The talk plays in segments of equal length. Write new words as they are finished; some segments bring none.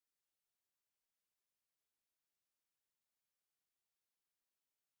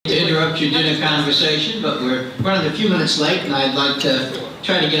interrupt your dinner conversation, but we're running a few minutes late, and I'd like to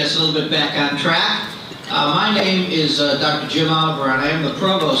try to get us a little bit back on track. My name is Dr. Jim Oliver, and I am the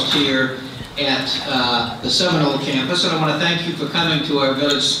provost here at the Seminole Campus, and I want to thank you for coming to our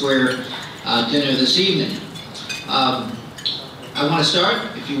Village Square dinner this evening. I want to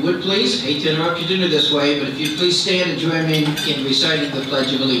start, if you would please, hate to interrupt your dinner this way, but if you'd please stand and join me in reciting the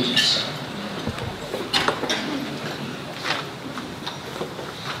Pledge of Allegiance.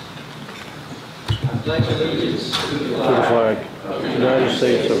 I pledge allegiance to the flag of the United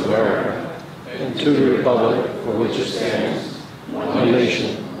States of America and to the republic for which it stands, one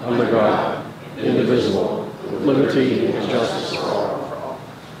nation, under God, indivisible, with liberty and justice for all.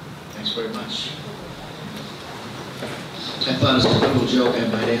 Thanks very much. I thought as a little joke I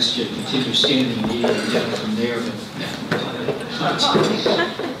might ask you to continue standing immediately down from there, but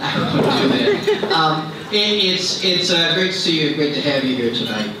I won't do that. It's great to see you, great to have you here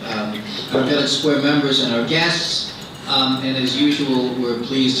tonight. Our Village Square members and our guests, and as usual, we're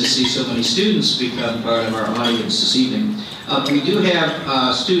pleased to see so many students become part of our audience this evening. We do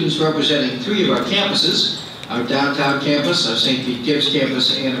have students representing 3 of our campuses, our downtown campus, our St. Pete Gibbs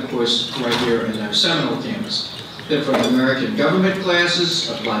campus, and of course right here in our Seminole campus. They're from American government classes,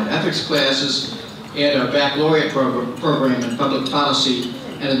 applied ethics classes, and our baccalaureate program in public policy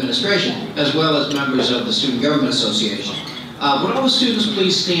and administration, as well as members of the Student Government Association. Would all the students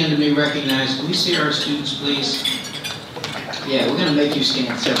please stand to be recognized? Can we see our students, please? Yeah, we're going to make you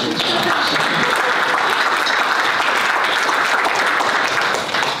stand several times.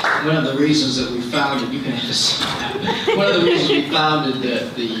 One of the reasons that we founded, you can have a seat. One of the reasons we founded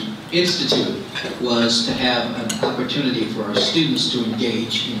the Institute was to have an opportunity for our students to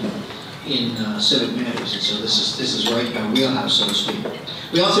engage in civic matters, and so this is right in our wheelhouse, so to speak.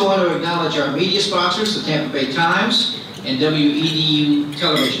 We also want to acknowledge our media sponsors, the Tampa Bay Times and WEDU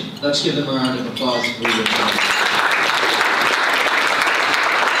Television. Let's give them a round of applause.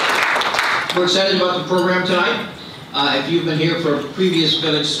 We're excited about the program tonight. If you've been here for previous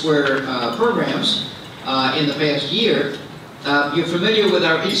Village Square programs in the past year, you're familiar with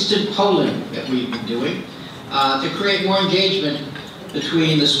our instant polling that we've been doing to create more engagement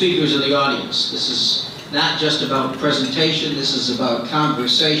between the speakers and the audience. This is not just about presentation, this is about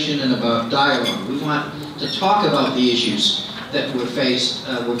conversation and about dialogue. We want to talk about the issues that we're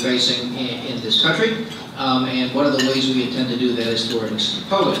facing in this country, and one of the ways we intend to do that is through our instant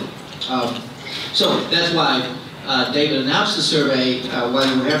polling. So that's why David announced the survey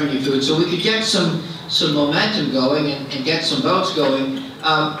while we were having your food, so we could get some momentum going and get some votes going.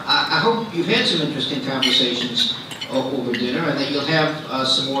 I hope you've had some interesting conversations over dinner, and that you'll have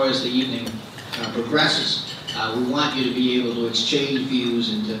some more as the evening progresses. We want you to be able to exchange views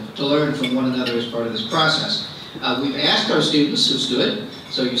and to learn from one another as part of this process. We've asked our students who stood,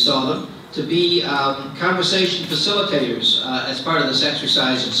 so you saw them, to be conversation facilitators as part of this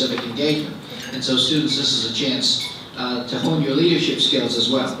exercise in civic engagement. And so students, this is a chance to hone your leadership skills as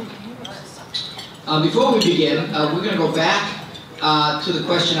well. Before we begin, we're going to go back to the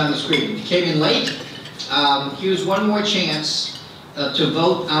question on the screen. If you came in late, here's one more chance to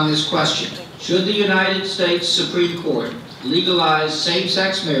vote on this question. Should the United States Supreme Court legalize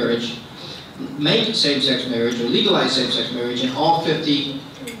same-sex marriage, make same-sex marriage, or legalize same-sex marriage in all 50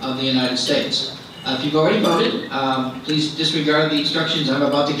 of the United States? If you've already voted, please disregard the instructions I'm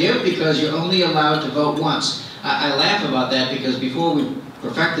about to give, because you're only allowed to vote once. I laugh about that because before we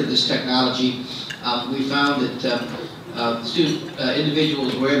perfected this technology, we found that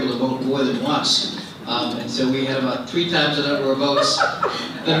individuals were able to vote more than once. And so we had about 3 times the number of votes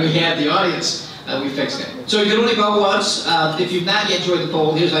than we had the audience. We fixed that. So you can only vote once. If you've not yet joined the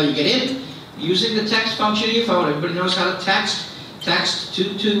poll, here's how you get in. Using the text function of your phone. Everybody knows how to text. Text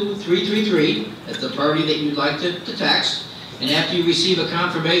 22333. That's the party that you'd like to text. And after you receive a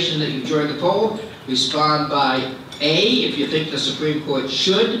confirmation that you've joined the poll, respond by A, if you think the Supreme Court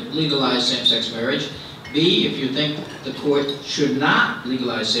should legalize same-sex marriage, B, if you think the court should not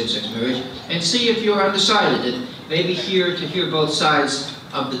legalize same-sex marriage, and C, if you're undecided and maybe here to hear both sides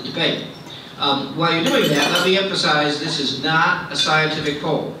of the debate. While you're doing that, let me emphasize this is not a scientific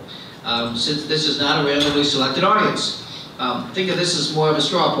poll, since this is not a randomly selected audience. Think of this as more of a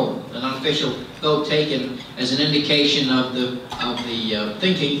straw poll, an unofficial vote taken as an indication of the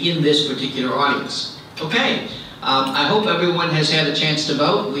thinking in this particular audience. Okay, I hope everyone has had a chance to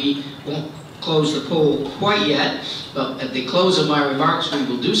vote. We won't close the poll quite yet, but at the close of my remarks we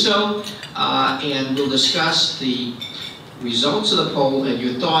will do so, and we'll discuss the results of the poll and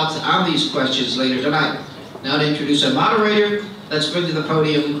your thoughts on these questions later tonight. Now to introduce our moderator, let's bring to the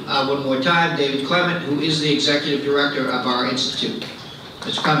podium one more time David Clement, who is the Executive Director of our Institute.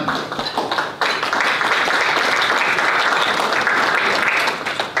 Mr. Cummings.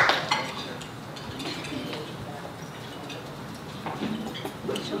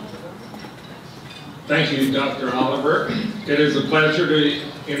 Thank you, Dr. Oliver. It is a pleasure to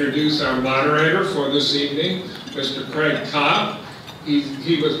introduce our moderator for this evening, Mr. Craig Kopp.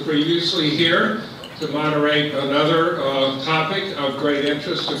 He was previously here to moderate another topic of great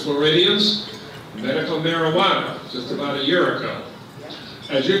interest to Floridians, medical marijuana, just about a year ago.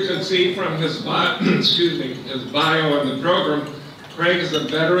 As you can see from his bio, his bio on the program, Craig is a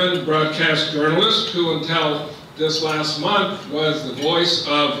veteran broadcast journalist who until this last month was the voice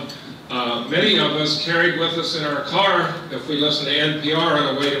of many of us carried with us in our car if we listen to NPR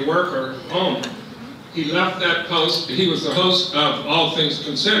on the way to work or home. He left that post, he was the host of All Things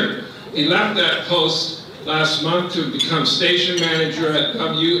Considered. He left that post last month to become station manager at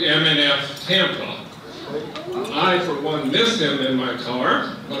WMNF Tampa. I, for one, miss him in my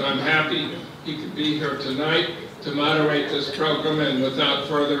car, but I'm happy he could be here tonight to moderate this program, and without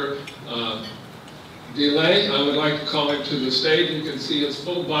further delay, I would like to call him to the stage. You can see his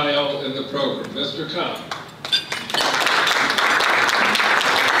full bio in the program. Mr. Kopp.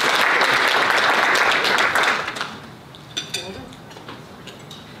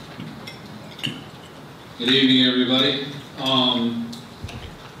 Good evening, everybody.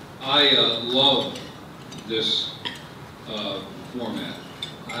 I love this format.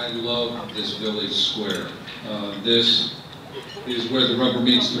 I love this village square. This is where the rubber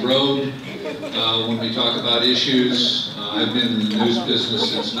meets the road when we talk about issues. I've been in the news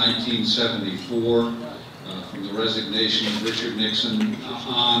business since 1974, from the resignation of Richard Nixon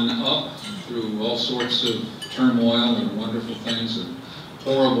on up through all sorts of turmoil and wonderful things and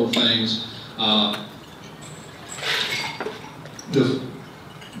horrible things. The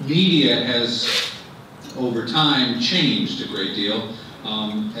media has, over time, changed a great deal.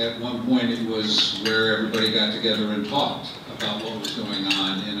 At one point, it was where everybody got together and talked about what was going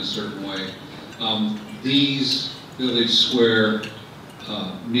on in a certain way. These Village Square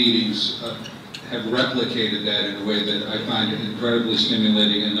meetings have replicated that in a way that I find incredibly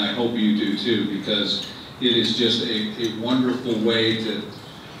stimulating, and I hope you do too, because it is just a wonderful way to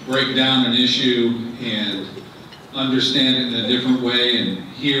break down an issue and understand it in a different way and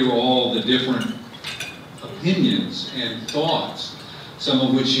hear all the different opinions and thoughts, some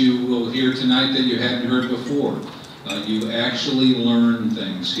of which you will hear tonight that you hadn't heard before. You actually learn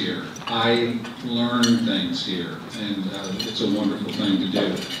things here. I learn things here, and it's a wonderful thing to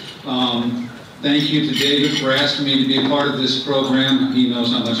do. Thank you to David for asking me to be a part of this program. He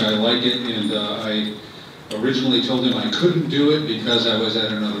knows how much I like it, and I originally told him I couldn't do it because I was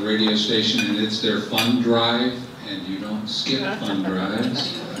at another radio station and it's their fund drive, and you don't skip fund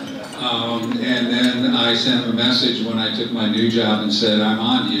drives. And then I sent him a message when I took my new job and said, I'm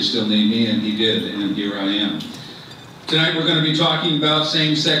on, do you still need me? And he did, and here I am. Tonight we're going to be talking about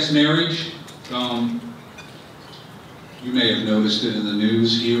same-sex marriage. You may have noticed it in the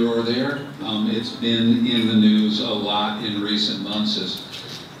news here or there. It's been in the news a lot in recent months as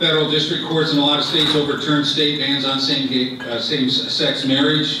federal district courts in a lot of states overturned state bans on same-sex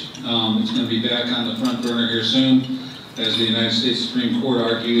marriage. It's going to be back on the front burner here soon as the United States Supreme Court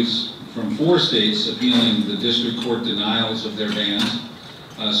argues from 4 states appealing the district court denials of their bans.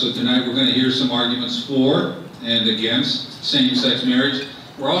 So tonight we're going to hear some arguments for and against same-sex marriage.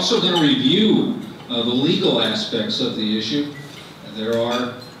 We're also going to review the legal aspects of the issue. There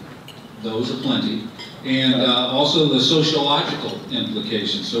are those aplenty. And also the sociological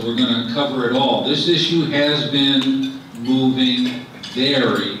implications. So we're going to cover it all. This issue has been moving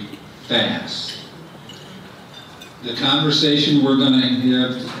very fast. The conversation we're going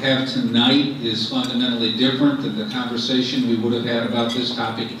to have tonight is fundamentally different than the conversation we would have had about this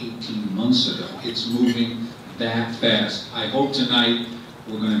topic 18 months ago. It's moving that fast. I hope tonight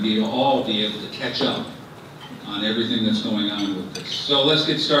we're going to all be able to catch up on everything that's going on with this. So let's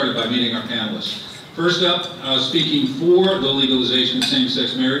get started by meeting our panelists. First up, speaking for the legalization of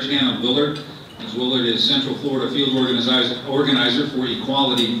same-sex marriage, Hannah Willard. Ms. Willard is Central Florida Field Organizer for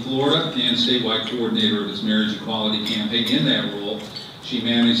Equality Florida and statewide coordinator of its marriage equality campaign. In that role, she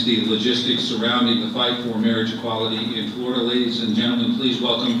managed the logistics surrounding the fight for marriage equality in Florida. Ladies and gentlemen, please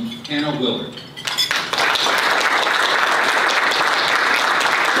welcome Hannah Willard.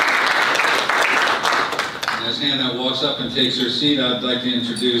 As Hannah walks up and takes her seat, I'd like to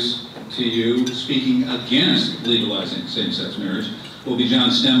introduce to you, speaking against legalizing same-sex marriage, will be John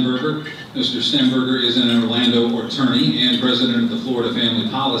Stemberger. Mr. Stemberger is an Orlando attorney and president of the Florida Family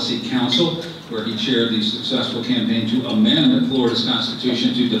Policy Council, where he chaired the successful campaign to amend Florida's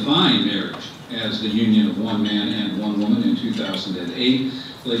Constitution to define marriage as the union of one man and one woman in 2008.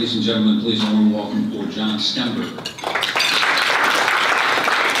 Ladies and gentlemen, please a warm welcome for John Stemberger.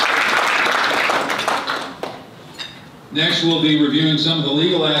 Next, we'll be reviewing some of the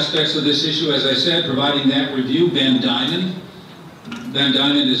legal aspects of this issue. As I said, providing that review, Ben Diamond. Ben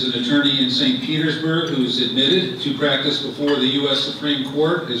Diamond is an attorney in St. Petersburg who's admitted to practice before the U.S. Supreme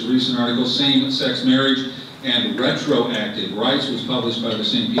Court. His recent article, Same-Sex Marriage and Retroactive Rights, was published by the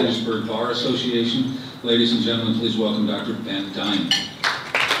St. Petersburg Bar Association. Ladies and gentlemen, please welcome Dr. Ben Diamond.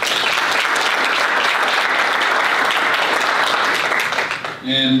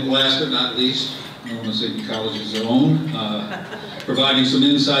 And last but not least, I want to say the college's own, providing some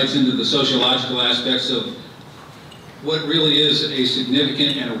insights into the sociological aspects of what really is a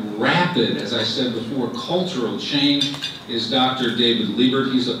significant and a rapid, as I said before, cultural change is Dr. David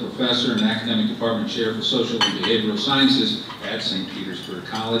Liebert. He's a professor and academic department chair for social and behavioral sciences at St. Petersburg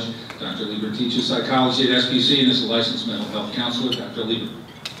College. Dr. Liebert teaches psychology at SPC and is a licensed mental health counselor. Dr. Liebert.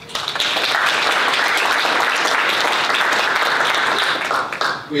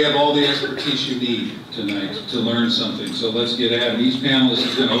 We have all the expertise you need tonight to learn something, so let's get at it. Each panelist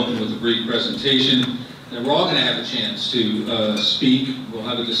is going to open with a brief presentation. And we're all going to have a chance to speak. We'll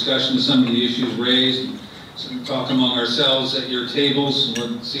have a discussion of some of the issues raised, and talk among ourselves at your tables,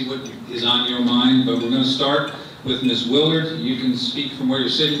 and see what is on your mind. But we're going to start with Ms. Willard. You can speak from where you're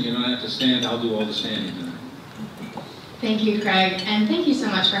sitting. You don't have to stand. I'll do all the standing tonight. Thank you, Craig, and thank you so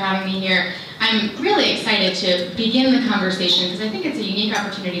much for having me here. I'm really excited to begin the conversation because I think it's a unique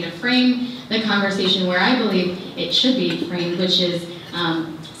opportunity to frame the conversation where I believe it should be framed, which is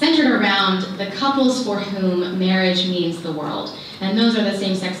centered around the couples for whom marriage means the world. And those are the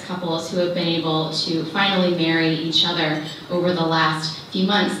same-sex couples who have been able to finally marry each other over the last few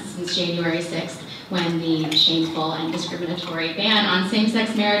months since January 6th, when the shameful and discriminatory ban on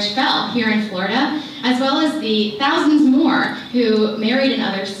same-sex marriage fell here in Florida, as well as the thousands more who married in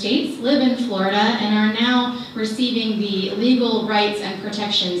other states, live in Florida, and are now receiving the legal rights and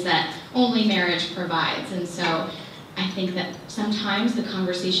protections that only marriage provides. And so I think that sometimes the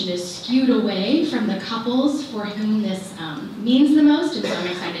conversation is skewed away from the couples for whom this means the most, and so I'm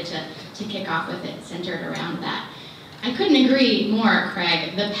excited to kick off with it centered around that. I couldn't agree more,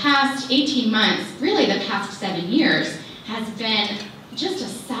 Craig. The past 18 months, really the past 7 years, has been just a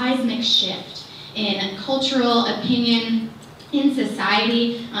seismic shift in cultural opinion, in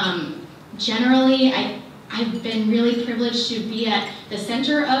society. Generally, I've been really privileged to be at the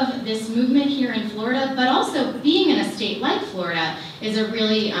center of this movement here in Florida, but also being in a state like Florida is a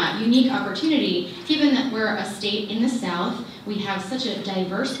really unique opportunity, given that we're a state in the South. We have such a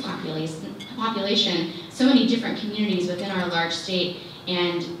diverse population, so many different communities within our large state,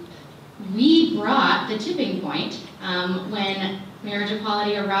 and we brought the tipping point when marriage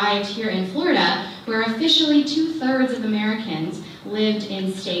equality arrived here in Florida, where officially 2/3 of Americans lived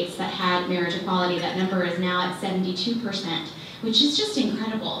in states that had marriage equality. That number is now at 72%, which is just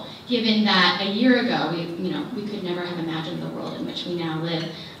incredible, given that a year ago we could never have imagined the world in which we now live.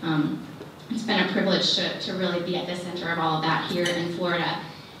 It's been a privilege to really be at the center of all of that here in Florida.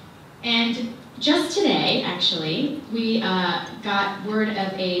 And just today, actually, we got word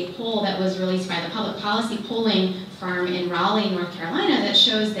of a poll that was released by the public policy polling firm in Raleigh, North Carolina, that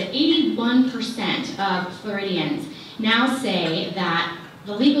shows that 81% of Floridians now say that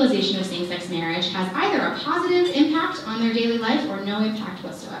the legalization of same-sex marriage has either a positive impact on their daily life or no impact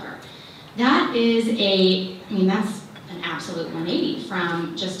whatsoever. That is that's an absolute 180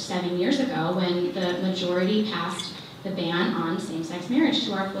 from just 7 years ago when the majority passed the ban on same-sex marriage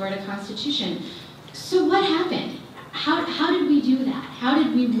to our Florida Constitution. So what happened? How did we do that? How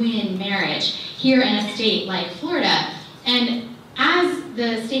did we win marriage here in a state like Florida? And as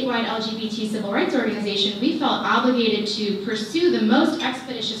the statewide LGBT civil rights organization, we felt obligated to pursue the most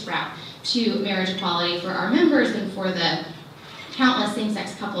expeditious route to marriage equality for our members and for the countless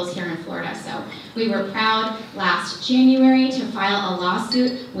same-sex couples here in Florida. So we were proud last January to file a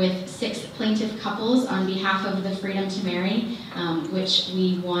lawsuit with 6 plaintiff couples on behalf of the Freedom to Marry, which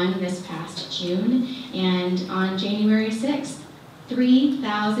we won this past June. And on January 6th,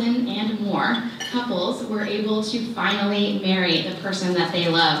 3,000 and more couples were able to finally marry the person that they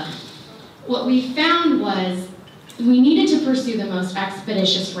love. What we found was we needed to pursue the most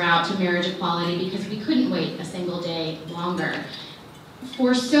expeditious route to marriage equality because we couldn't wait a single day longer.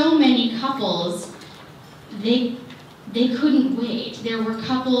 For so many couples, they they couldn't wait. There were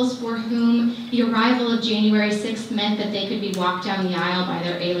couples for whom the arrival of January 6th meant that they could be walked down the aisle by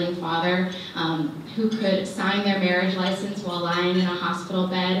their ailing father, who could sign their marriage license while lying in a hospital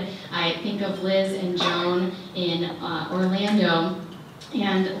bed. I think of Liz and Joan in Orlando.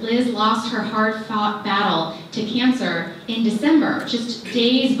 And Liz lost her hard-fought battle to cancer in December, just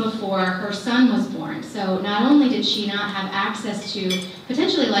days before her son was born. So not only did she not have access to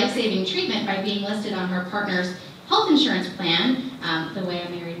potentially life-saving treatment by being listed on her partner's health insurance plan, the way a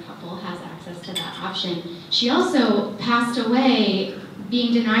married couple has access to that option, she also passed away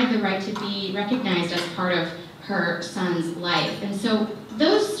being denied the right to be recognized as part of her son's life. And so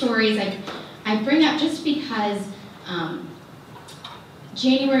those stories I bring up just because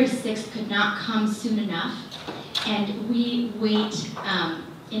January 6th could not come soon enough, and we wait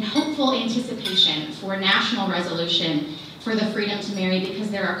in hopeful anticipation for national resolution for the freedom to marry, because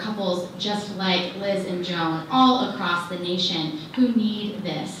there are couples just like Liz and Joan all across the nation who need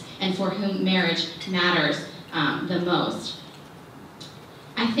this and for whom marriage matters the most.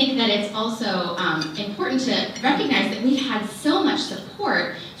 I think that it's also important to recognize that we've had so much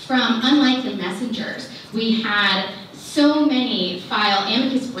support from unlikely messengers. We had so many file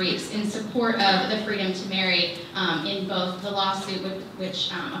amicus briefs in support of the freedom to marry in both the lawsuit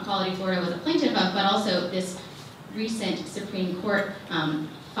which Equality Florida was a plaintiff of, but also this recent Supreme Court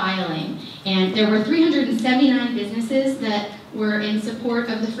filing. And there were 379 businesses that were in support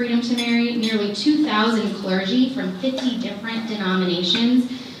of the freedom to marry, nearly 2,000 clergy from 50 different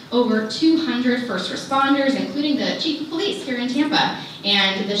denominations, over 200 first responders, including the chief of police here in Tampa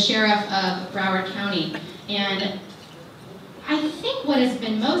and the sheriff of Broward County. And I think what has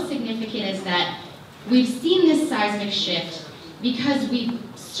been most significant is that we've seen this seismic shift because we've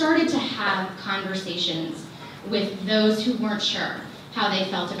started to have conversations with those who weren't sure how they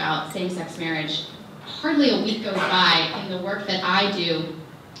felt about same-sex marriage. Hardly a week goes by in the work that I do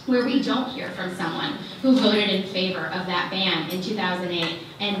where we don't hear from someone who voted in favor of that ban in 2008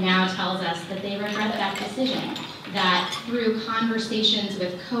 and now tells us that they regret that decision, that through conversations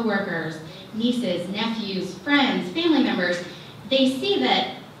with coworkers, nieces, nephews, friends, family members, they see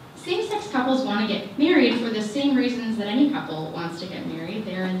that same-sex couples want to get married for the same reasons that any couple wants to get married.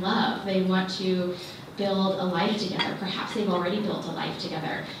 They're in love. They want to build a life together. Perhaps they've already built a life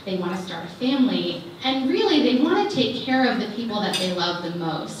together. They want to start a family. And really, they want to take care of the people that they love the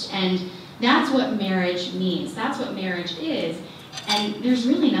most. And that's what marriage means. That's what marriage is. And there's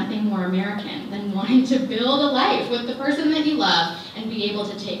really nothing more American than wanting to build a life with the person that you love and be able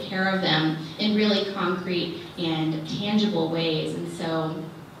to take care of them in really concrete and tangible ways. And so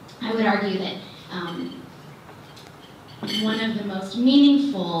I would argue that one of the most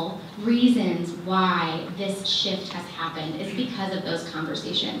meaningful reasons why this shift has happened is because of those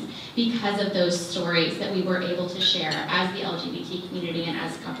conversations, because of those stories that we were able to share as the LGBT community and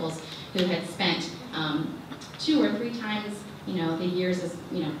as couples who had spent 2 or 3 times, the years as,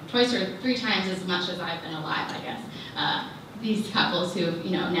 twice or 3 times as much as I've been alive, I guess. These couples who've,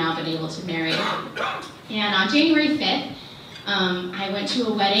 now been able to marry. And on January 5th, I went to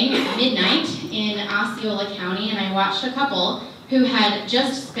a wedding at midnight in Osceola County, and I watched a couple who had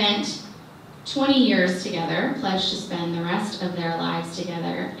just spent 20 years together, pledged to spend the rest of their lives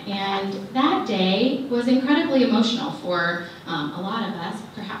together. And that day was incredibly emotional for a lot of us,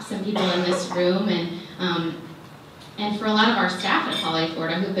 perhaps some people in this room, and for a lot of our staff at Equality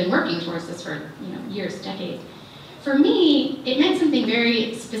Florida who've been working towards this for years, decades. For me, it meant something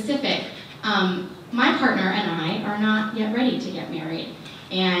very specific. My partner and I are not yet ready to get married.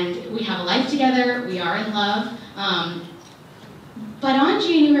 And we have a life together, we are in love. But on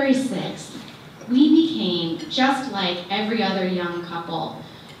January 6th, we became just like every other young couple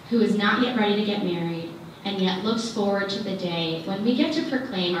who is not yet ready to get married and yet looks forward to the day when we get to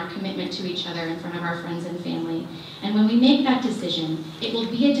proclaim our commitment to each other in front of our friends and family. And when we make that decision, it will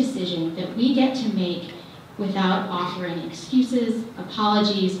be a decision that we get to make without offering excuses,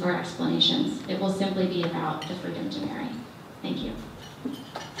 apologies, or explanations. It will simply be about the freedom to marry. Thank you.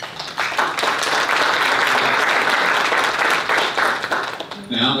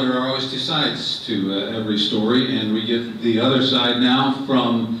 Now, there are always 2 sides to every story, and we get the other side now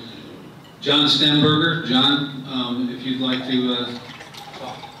from John Stemberger. John, if you'd like to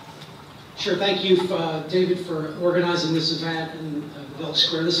talk. Sure, thank you, David, for organizing this event in the Bell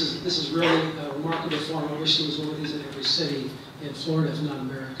Square. This is really a remarkable forum. I wish there was one of these in every city in Florida, if not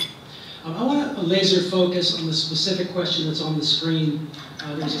America. I want to laser focus on the specific question that's on the screen.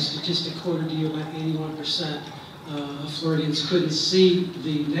 There's a statistic quoted to you about 81% of Floridians couldn't see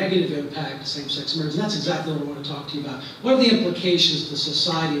the negative impact of same-sex marriage. And that's exactly what I want to talk to you about. What are the implications to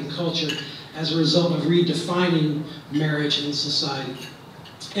society and culture as a result of redefining marriage in society.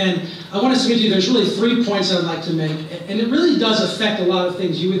 And I want to submit to you, there's really 3 points I'd like to make, and it really does affect a lot of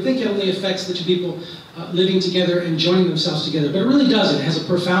things. You would think it only affects the two people living together and joining themselves together, but it really doesn't. It has a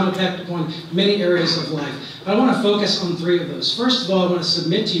profound effect upon many areas of life. But I want to focus on 3 of those. First of all, I want to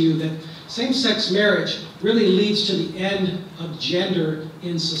submit to you that same-sex marriage really leads to the end of gender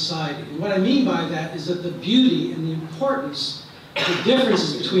in society. And what I mean by that is that the beauty and the importance, the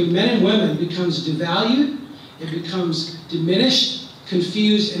differences between men and women becomes devalued, it becomes diminished,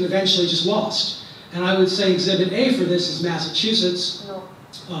 confused, and eventually just lost. And I would say Exhibit A for this is Massachusetts,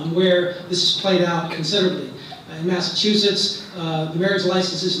 where this is played out considerably. In Massachusetts, the marriage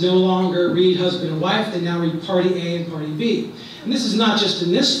licenses no longer read husband and wife, they now read Party A and Party B. And this is not just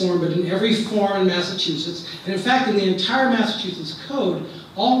in this form, but in every form in Massachusetts. And in fact, in the entire Massachusetts Code,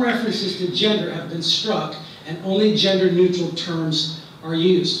 all references to gender have been struck, and only gender-neutral terms are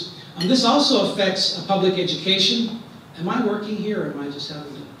used. This also affects public education. Am I working here, or am I just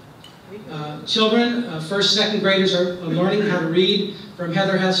having to? Children, first, second graders are learning how to read from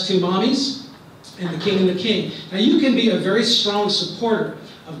Heather Has Two Mommies and The King and the King. Now, you can be a very strong supporter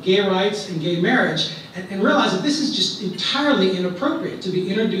of gay rights and gay marriage and realize that this is just entirely inappropriate to be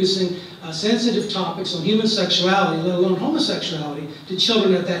introducing sensitive topics on human sexuality, let alone homosexuality, to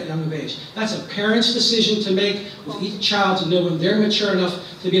children at that young of age. That's a parent's decision to make with each child to know when they're mature enough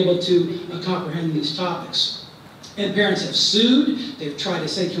to be able to comprehend these topics. And parents have sued, they've tried to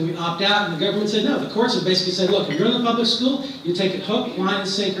say, can we opt out? And the government said no. The courts have basically said, look, if you're in the public school, you take it hook, line, and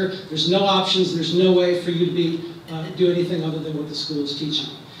sinker. There's no options, there's no way for you to do anything other than what the school is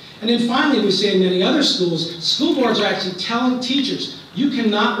teaching. And then finally, we see in many other schools, school boards are actually telling teachers, you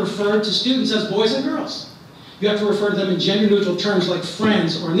cannot refer to students as boys and girls. You have to refer to them in gender-neutral terms like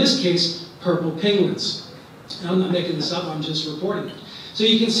friends, or in this case, purple penguins. And I'm not making this up, I'm just reporting it. So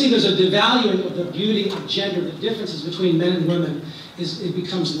you can see there's a devaluing of the beauty of gender, the differences between men and women, it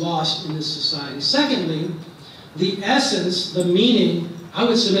becomes lost in this society. Secondly, the essence, the meaning, I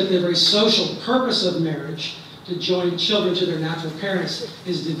would submit the very social purpose of marriage, to join children to their natural parents,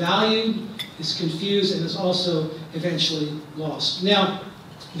 is devalued, is confused, and is also eventually lost. Now,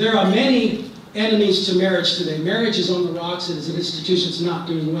 there are many enemies to marriage today. Marriage is on the rocks. It is an institution that's not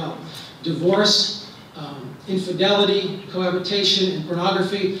doing well. Divorce, infidelity, cohabitation, and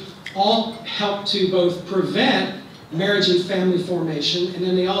pornography all help to both prevent marriage and family formation, and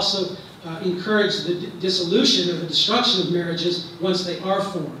then they also encourage the dissolution or the destruction of marriages once they are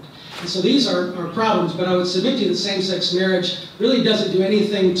formed. And so these are problems, but I would submit to you that same-sex marriage really doesn't do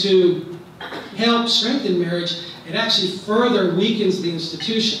anything to help strengthen marriage. It actually further weakens the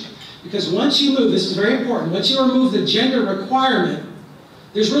institution. Because once you move, this is very important, once you remove the gender requirement,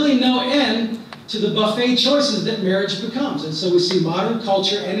 there's really no end to the buffet choices that marriage becomes. And so we see modern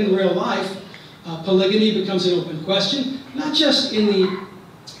culture and in real life, polygamy becomes an open question, not just in the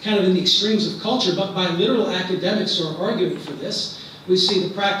kind of in the extremes of culture, but by literal academics who are arguing for this. We see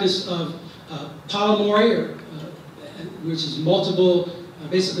the practice of polyamory, which is multiple,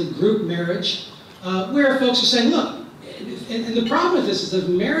 basically group marriage, where folks are saying, look, and the problem with this is that if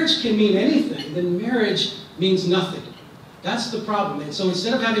marriage can mean anything, then marriage means nothing. That's the problem. And so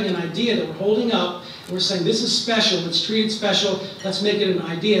instead of having an idea that we're holding up, and we're saying this is special, let's treat it special, let's make it an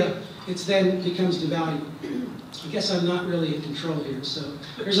idea, it then becomes devalued. I guess I'm not really in control here. So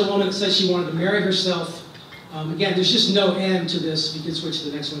there's a woman that says she wanted to marry herself. Again, there's just no end to this. You can switch to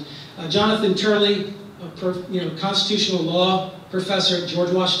the next one. Jonathan Turley, constitutional law professor at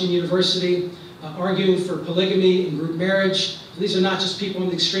George Washington University, arguing for polygamy and group marriage. These are not just people in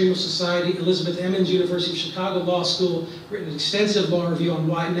the extreme of society. Elizabeth Emmons, University of Chicago Law School, written an extensive law review on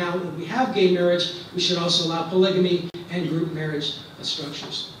why now that we have gay marriage, we should also allow polygamy and group marriage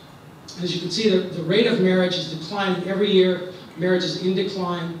structures. As you can see, the rate of marriage is declining every year. Marriage is in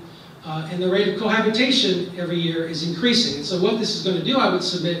decline. And the rate of cohabitation every year is increasing. And so what this is going to do, I would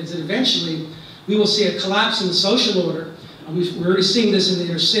submit, is that eventually we will see a collapse in the social order. We're already seeing this in the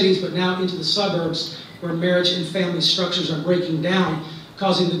inner cities, but now into the suburbs, where marriage and family structures are breaking down,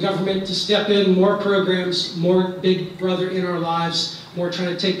 causing the government to step in, more programs, more big brother in our lives, more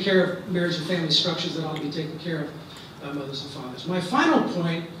trying to take care of marriage and family structures that ought to be taken care of by mothers and fathers. My final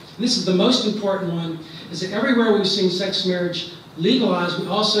point, and this is the most important one, is that everywhere we've seen sex marriage legalized, we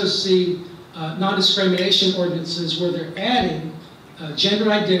also see non-discrimination ordinances where they're adding gender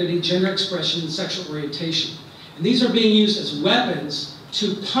identity, gender expression, and sexual orientation. And these are being used as weapons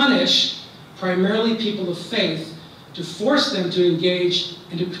to punish primarily people of faith, to force them to engage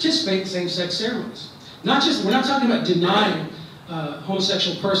and to participate in same-sex ceremonies. We're not talking about denying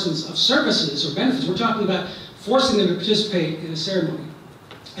homosexual persons of services or benefits. We're talking about forcing them to participate in a ceremony.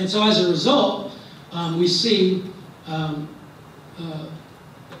 And so as a result, we see Mrs.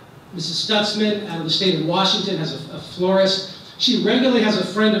 Stutzman out of the state of Washington has a florist. She regularly has a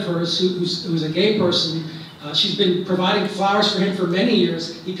friend of hers who's a gay person. She's been providing flowers for him for many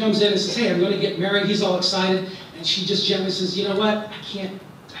years. He comes in and says, hey, I'm going to get married. He's all excited. And she just gently says, you know what? I can't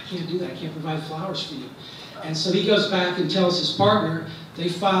do that. I can't provide flowers for you. And so he goes back and tells his partner. They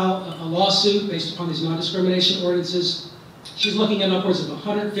file a lawsuit based upon these non-discrimination ordinances. She's looking at upwards of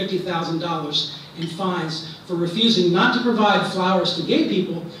 $150,000 in fines for refusing not to provide flowers to gay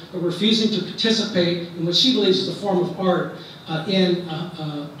people, but refusing to participate in what she believes is a form of art in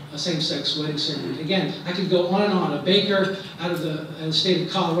a same-sex wedding ceremony. Again, I could go on and on. A baker out of the state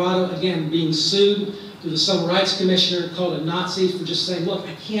of Colorado, again, being sued through the Civil Rights Commissioner, called a Nazi for just saying, look,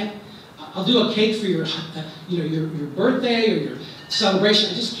 I can't, I'll do a cake for your, your birthday or your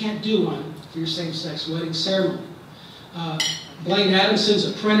celebration. I just can't do one for your same-sex wedding ceremony. Blaine Adamson's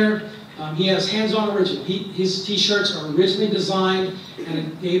a printer. He has hands-on original. His t-shirts are originally designed, and a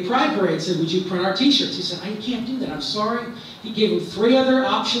gay pride parade said, would you print our t-shirts? He said, I can't do that, I'm sorry. He gave him 3 other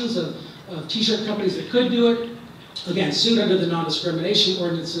options of t-shirt companies that could do it. Again, sued under the non-discrimination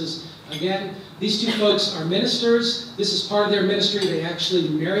ordinances. Again, these 2 folks are ministers. This is part of their ministry. They actually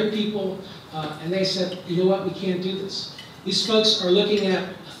marry people, and they said, you know what, we can't do this. These folks are looking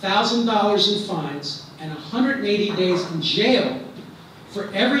at $1,000 in fines and 180 days in jail for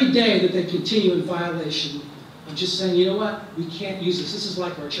every day that they continue in violation of just saying, you know what, we can't use this. This is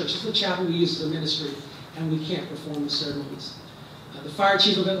like our church. This is the chapel we use as a ministry, and we can't perform the ceremonies. The fire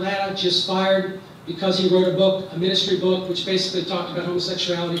chief of Atlanta just fired because he wrote a book, a ministry book, which basically talked about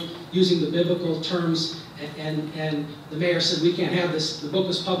homosexuality using the biblical terms, and the mayor said, we can't have this. The book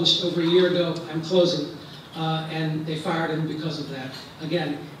was published over a year ago. I'm closing. And they fired him because of that.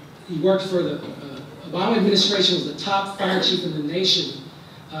 Again, he worked for the Obama administration, was the top fire chief in the nation,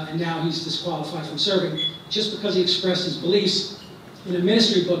 and now he's disqualified from serving just because he expressed his beliefs in a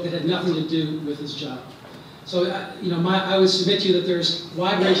ministry book that had nothing to do with his job. So, I would submit to you that there's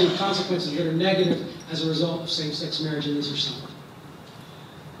wide-ranging consequences that are negative as a result of same-sex marriage, and these are some.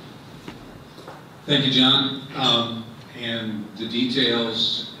 Thank you, John. And the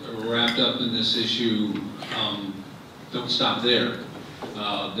details wrapped up in this issue don't stop there.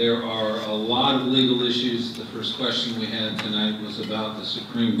 There are a lot of legal issues. The first question we had tonight was about the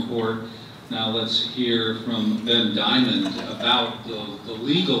Supreme Court. Now let's hear from Ben Diamond about the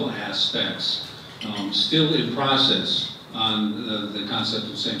legal aspects still in process on the concept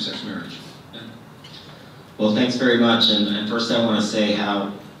of same-sex marriage. Ben? Well, thanks very much. And first I want to say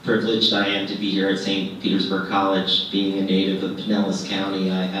how privileged I am to be here at St. Petersburg College. Being a native of Pinellas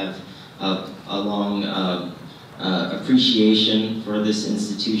County, I have a long appreciation for this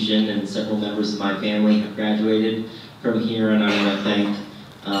institution, and several members of my family have graduated from here, and I want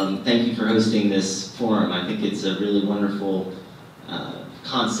to thank you for hosting this forum. I think it's a really wonderful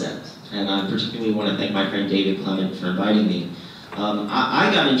concept, and I particularly want to thank my friend David Clement for inviting me.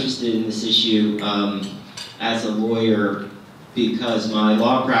 I got interested in this issue as a lawyer because my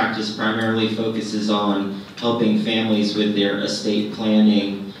law practice primarily focuses on helping families with their estate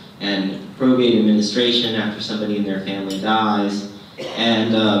planning and probate administration after somebody in their family dies.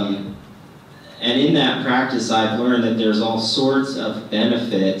 And in that practice, I've learned that there's all sorts of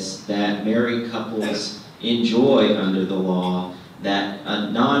benefits that married couples enjoy under the law that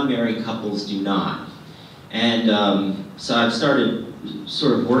non-married couples do not. And so I've started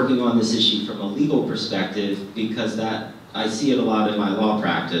sort of working on this issue from a legal perspective because I see it a lot in my law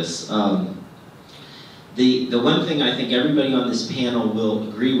practice. The one thing I think everybody on this panel will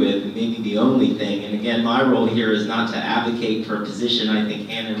agree with, and maybe the only thing, and again, my role here is not to advocate for a position. I think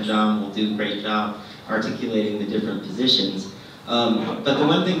Hannah and John will do a great job articulating the different positions. But the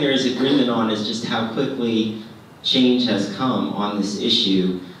one thing there is agreement on is just how quickly change has come on this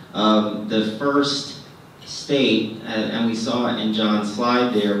issue. The first state, and we saw it in John's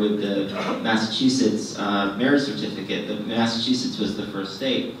slide there with the Massachusetts marriage certificate, Massachusetts was the first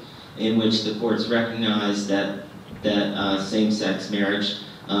state in which the courts recognized that same-sex marriage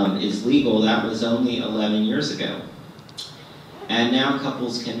is legal. That was only 11 years ago. And now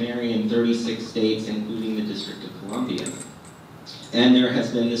couples can marry in 36 states, including the District of Columbia. And there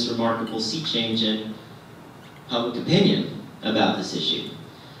has been this remarkable sea change in public opinion about this issue.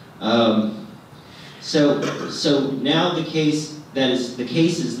 So now the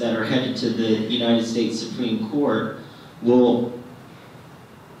cases that are headed to the United States Supreme Court will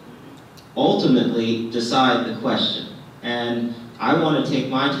ultimately decide the question. And I want to take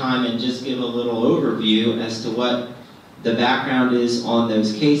my time and just give a little overview as to what the background is on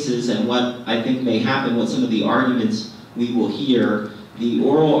those cases and what I think may happen, what some of the arguments we will hear The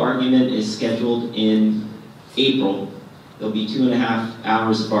oral argument is scheduled in April. There'll be 2.5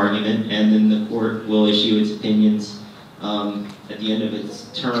 hours of argument, and then the court will issue its opinions at the end of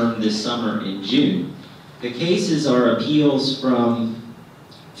its term this summer in June. The cases are appeals from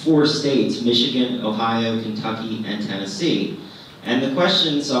 4 states, Michigan, Ohio, Kentucky, and Tennessee. And the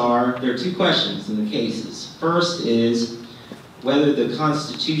questions are, there are 2 questions in the cases. First is whether the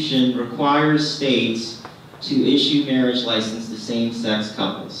Constitution requires states to issue marriage license to same-sex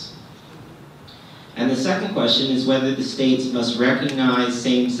couples. And the second question is whether the states must recognize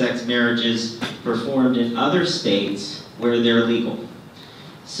same-sex marriages performed in other states where they're legal.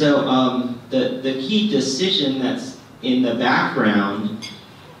 So the key decision that's in the background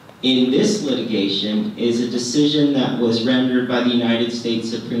in this litigation is a decision that was rendered by the United States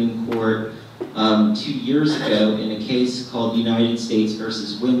Supreme Court 2 years ago in a case called United States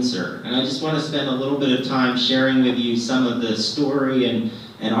versus Windsor. And I just want to spend a little bit of time sharing with you some of the story and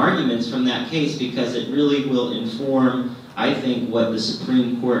arguments from that case, because it really will inform, I think, what the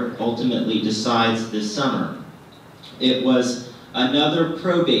Supreme Court ultimately decides this summer. It was another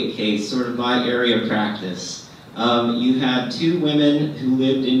probate case, sort of my area of practice. You had 2 women who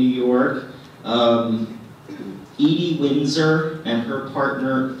lived in New York, Edie Windsor and her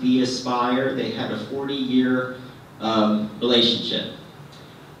partner Thea Spire. They had a 40-year relationship.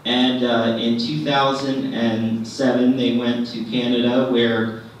 And in 2007, they went to Canada,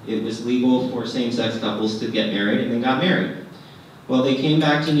 where it was legal for same-sex couples to get married, and they got married. Well, they came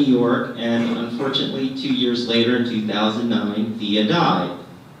back to New York, and unfortunately, 2 years later, in 2009, Thea died.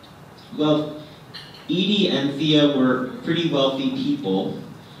 Well, Edie and Thea were pretty wealthy people,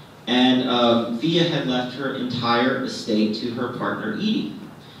 and Thea had left her entire estate to her partner, Edie.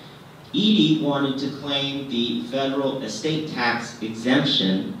 Edie wanted to claim the federal estate tax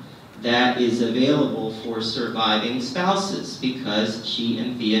exemption that is available for surviving spouses, because she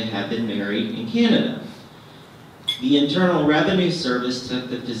and Thea had been married in Canada. The Internal Revenue Service took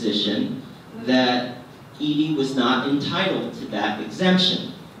the position that Edie was not entitled to that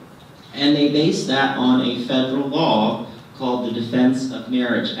exemption. And they based that on a federal law called the Defense of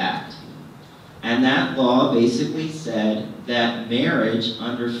Marriage Act. And that law basically said that marriage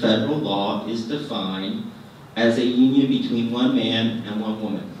under federal law is defined as a union between one man and one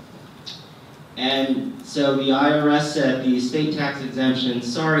woman. And so the IRS said, the estate tax exemption,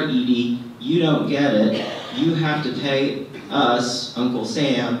 sorry Edie, you don't get it. You have to pay us, Uncle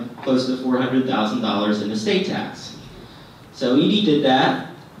Sam, close to $400,000 in estate tax. So Edie did that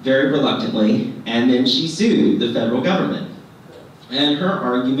very reluctantly, and then she sued the federal government. And her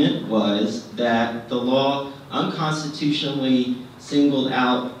argument was that the law unconstitutionally singled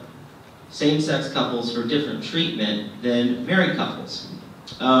out same-sex couples for different treatment than married couples.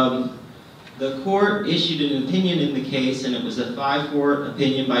 The court issued an opinion in the case, and it was a 5-4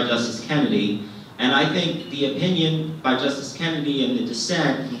 opinion by Justice Kennedy. And I think the opinion by Justice Kennedy and the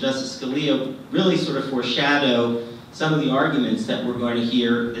dissent from Justice Scalia really sort of foreshadow some of the arguments that we're going to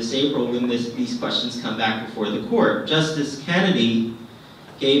hear this April when these questions come back before the court. Justice Kennedy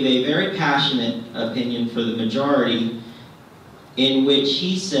gave a very passionate opinion for the majority, in which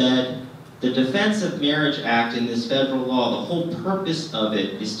he said the Defense of Marriage Act in this federal law, the whole purpose of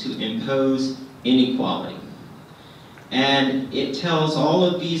it is to impose inequality. And it tells all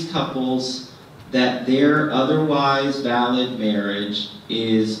of these couples that their otherwise valid marriage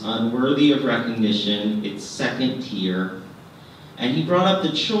is unworthy of recognition, it's second tier. And he brought up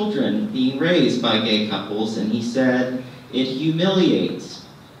the children being raised by gay couples, and he said it humiliates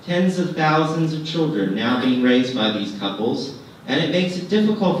tens of thousands of children now being raised by these couples, and it makes it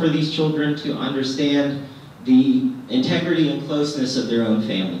difficult for these children to understand the integrity and closeness of their own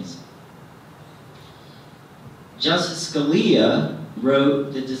families. Justice Scalia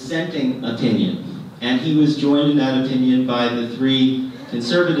wrote the dissenting opinion, and he was joined in that opinion by the three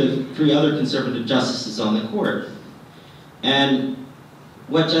other conservative justices on the court. And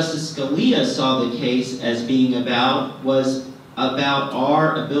what Justice Scalia saw the case as being about was about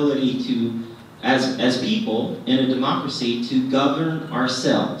our ability to, as people in a democracy, to govern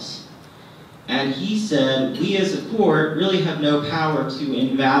ourselves. And he said, we as a court really have no power to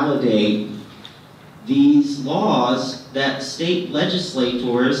invalidate these laws that state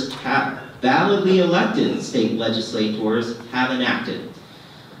legislators have, validly elected state legislators have enacted.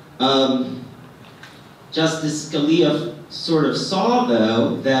 Justice Scalia sort of saw,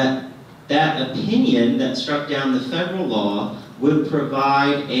 though, that that opinion that struck down the federal law would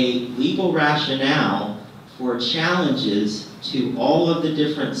provide a legal rationale for challenges to all of the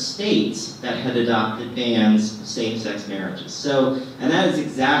different states that had adopted bans of same-sex marriages. So, and that is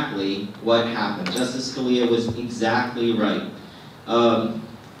exactly what happened. Justice Scalia was exactly right.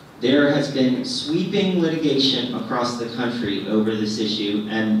 There has been sweeping litigation across the country over this issue,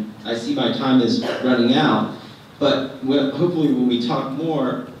 and I see my time is running out, but hopefully when we talk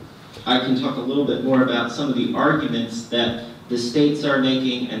more, I can talk a little bit more about some of the arguments that the states are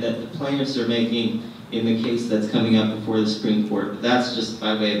making and that the plaintiffs are making in the case that's coming up before the Supreme Court. But that's just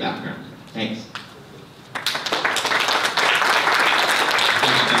by way of background. Thanks.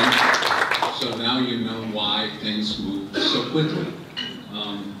 So now you know why things moved so quickly.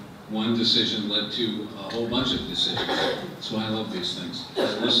 One decision led to a whole bunch of decisions. That's why I love these things,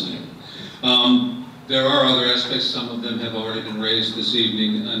 listening. There are other aspects, some of them have already been raised this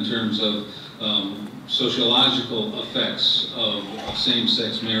evening in terms of sociological effects of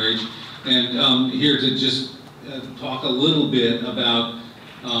same-sex marriage. And here to just talk a little bit about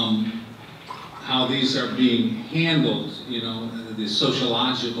how these are being handled, you know, the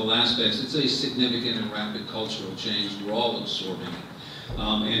sociological aspects. It's a significant and rapid cultural change. We're all absorbing it.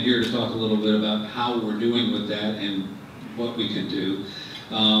 And here to talk a little bit about how we're doing with that and what we can do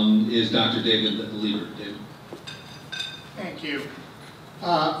is Dr. David Liebert. David. Thank you.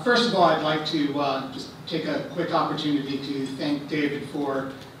 First of all, I'd like to just take a quick opportunity to thank David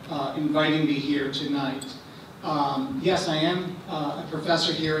for inviting me here tonight. Yes, I am a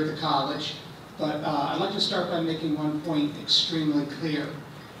professor here at the college, but I'd like to start by making one point extremely clear.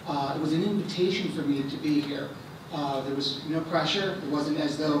 It was an invitation for me to be here. There was no pressure. It wasn't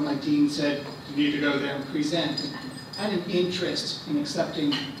as though my dean said, you need to go there and present. I had an interest in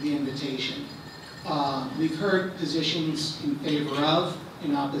accepting the invitation. We've heard positions in favor of,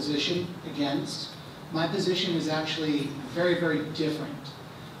 in opposition, against. My position is actually very, very different.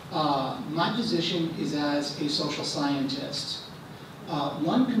 My position is as a social scientist.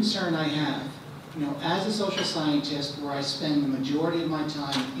 One concern I have, you know, as a social scientist where I spend the majority of my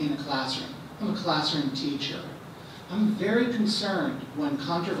time in a classroom, I'm a classroom teacher. I'm very concerned when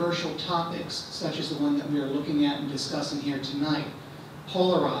controversial topics, such as the one that we are looking at and discussing here tonight,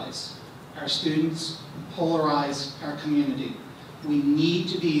 polarize our students, polarize our community. We need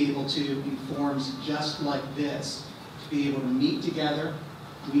to be able to, in forums just like this, to be able to meet together.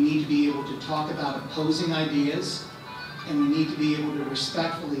 We need to be able to talk about opposing ideas, and we need to be able to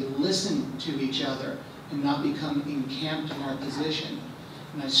respectfully listen to each other and not become encamped in our position.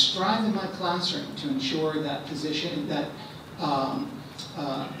 And I strive in my classroom to ensure that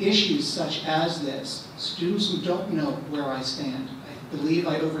issues such as this, students who don't know where I stand, I believe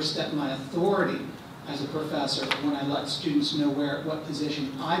I overstep my authority as a professor when I let students know what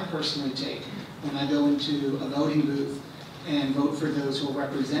position I personally take when I go into a voting booth and vote for those who will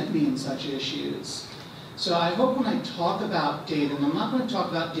represent me in such issues. So I hope when I talk about data, and I'm not going to talk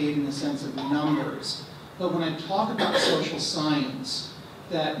about data in the sense of numbers, but when I talk about social science,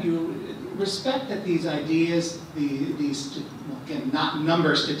 that you respect that these ideas, again, not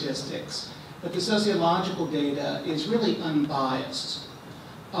number statistics, but the sociological data is really unbiased.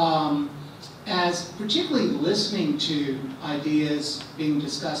 As particularly listening to ideas being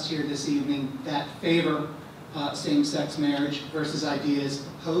discussed here this evening that favor same-sex marriage versus ideas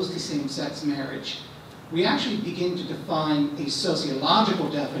opposed to same-sex marriage, we actually begin to define a sociological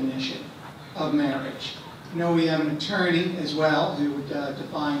definition of marriage. You know, we have an attorney as well who would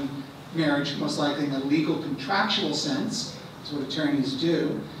define marriage most likely in a legal contractual sense. That's what attorneys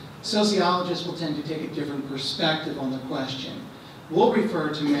do. Sociologists will tend to take a different perspective on the question. We'll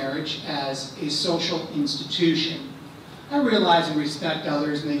refer to marriage as a social institution. I realize and respect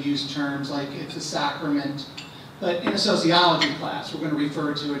others may use terms like it's a sacrament, but in a sociology class, we're going to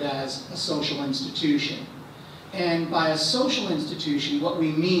refer to it as a social institution. And by a social institution, what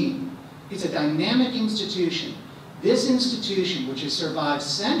we mean, it's a dynamic institution. This institution, which has survived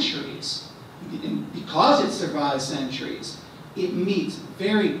centuries, and because it survived centuries, it meets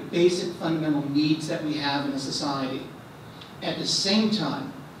very basic fundamental needs that we have in a society. At the same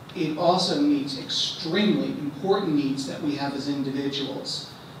time, it also meets extremely important needs that we have as individuals.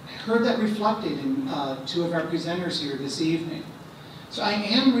 I heard that reflected in two of our presenters here this evening. So I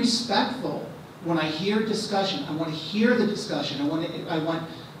am respectful when I hear discussion. I want to hear the discussion. I want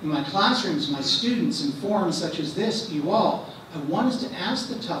in my classrooms, my students, in forums such as this, you all, I want us to ask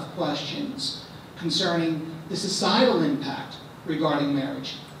the tough questions concerning the societal impact regarding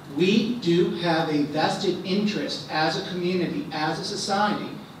marriage. We do have a vested interest as a community, as a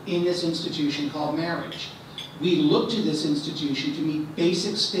society, in this institution called marriage. We look to this institution to meet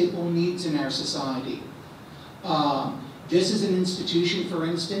basic staple needs in our society. This is an institution, for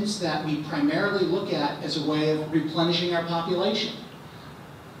instance, that we primarily look at as a way of replenishing our population.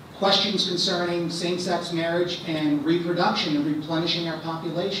 Questions concerning same-sex marriage and reproduction and replenishing our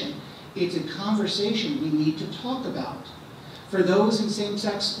population. It's a conversation we need to talk about. for those in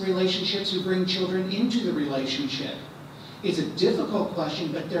same-sex relationships who bring children into the relationship? It's a difficult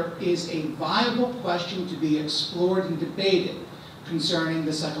question, but there is a viable question to be explored and debated concerning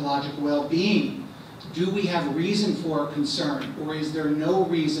the psychological well-being. Do we have reason for concern, or is there no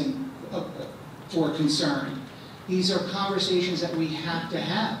reason for concern? These are conversations that we have to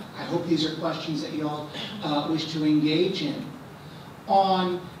have. I hope these are questions that you all wish to engage in.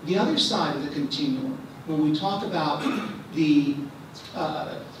 On the other side of the continuum, when we talk about the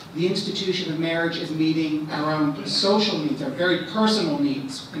institution of marriage as meeting our own social needs, our very personal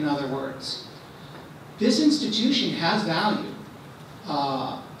needs, in other words, this institution has value.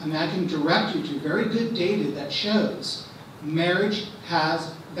 And I can direct you to very good data that shows marriage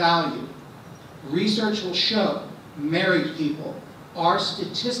has value. Research will show married people are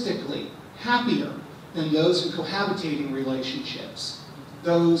statistically happier than those in cohabitating relationships,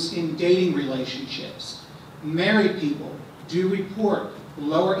 those in dating relationships. Married people do report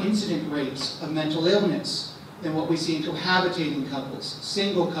lower incident rates of mental illness than what we see in cohabitating couples,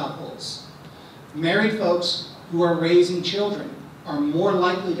 single couples. Married folks who are raising children are more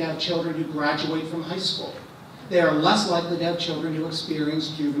likely to have children who graduate from high school. They are less likely to have children who experience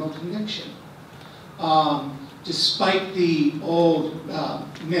juvenile conviction. Despite the old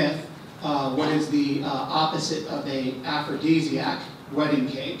myth, what is the opposite of an aphrodisiac? Wedding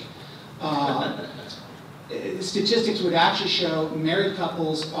cake. Statistics would actually show married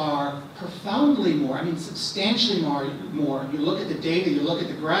couples are profoundly more, I mean substantially more. You look at the data, you look at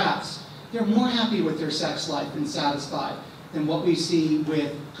the graphs, they're more happy with their sex life and satisfied than what we see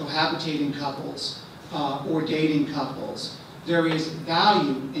with cohabitating couples or dating couples. There is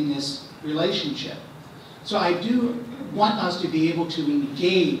value in this relationship. So I do want us to be able to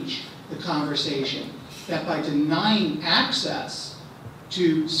engage the conversation that by denying access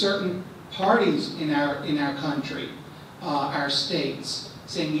to certain parties in our country, our states,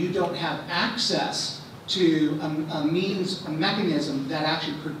 saying you don't have access to a mechanism that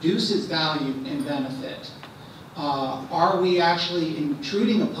actually produces value and benefit. Are we actually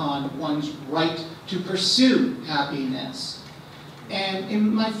intruding upon one's right to pursue happiness? And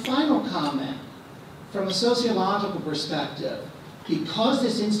in my final comment, from a sociological perspective, because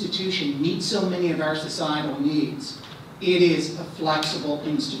this institution meets so many of our societal needs, it is a flexible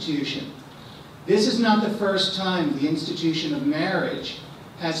institution. This is not the first time the institution of marriage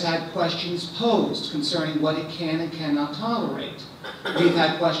has had questions posed concerning what it can and cannot tolerate. We've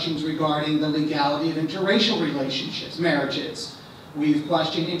had questions regarding the legality of interracial relationships, marriages. We've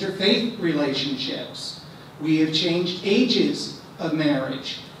questioned interfaith relationships. We have changed ages of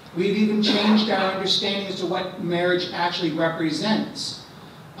marriage. We've even changed our understanding as to what marriage actually represents.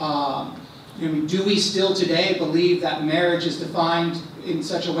 Do we still today believe that marriage is defined in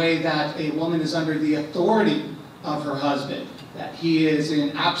such a way that a woman is under the authority of her husband, that he is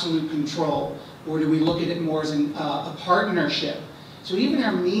in absolute control? Or do we look at it more as a partnership? So even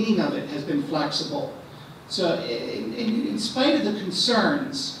our meaning of it has been flexible. So in spite of the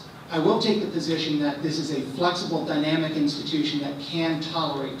concerns, I will take the position that this is a flexible, dynamic institution that can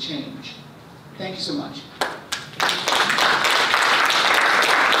tolerate change. Thank you so much.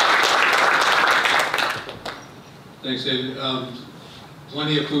 Thanks, David.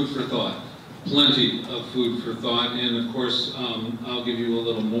 Plenty of food for thought. Plenty of food for thought. And of course, I'll give you a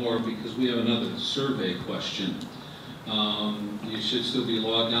little more because we have another survey question. You should still be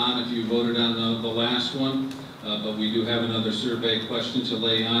logged on if you voted on the last one. But we do have another survey question to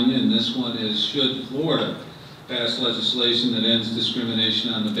lay on you, and this one is, should Florida pass legislation that ends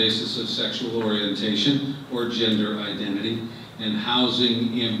discrimination on the basis of sexual orientation or gender identity in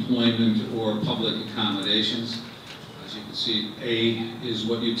housing, employment, or public accommodations? As you can see, A is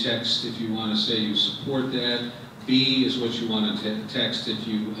what you text if you want to say you support that. B is what you want to text if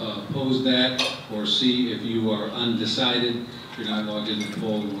you oppose that, or C if you are undecided. If you're not logged into the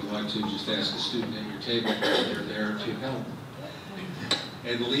poll and would like to, just ask a student at your table. They're there to help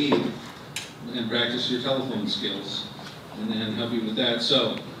and lead and practice your telephone skills and help you with that.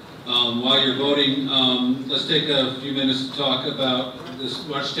 So while you're voting, let's take a few minutes to talk about this.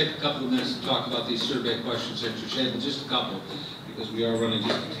 Why don't you take a couple of minutes to talk about these survey questions that you're shedding, just a couple, because we are running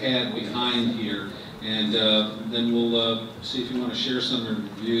just a tad behind here. And then we'll see if you want to share some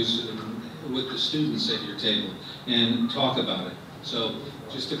reviews with the students at your table and talk about it. So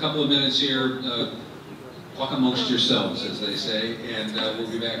just a couple of minutes here, talk amongst yourselves, as they say, and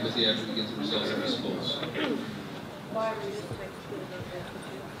we'll be back with you after we get the results of these polls.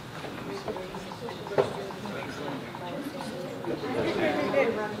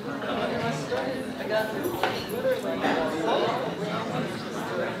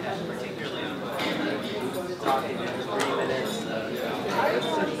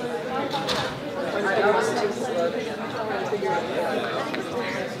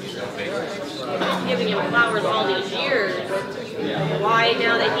 Giving him flowers all these years. Why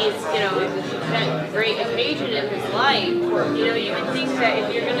now that he's, that great occasion in his life, you would think that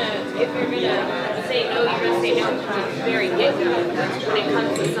if you're gonna say no, you're gonna say no from the very get-go when it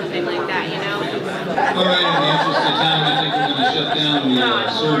comes to something like that, All right, in the interest of time, I think we're gonna shut down the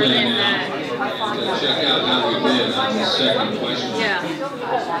survey now. To check out how we did on the second question.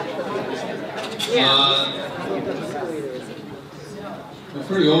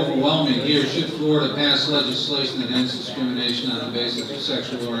 Pretty overwhelming here. Should Florida pass legislation that ends discrimination on the basis of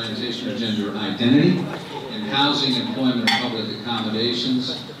sexual orientation or gender identity in housing, employment, and public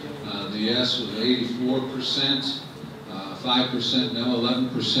accommodations? The yes was 84%, 5% no,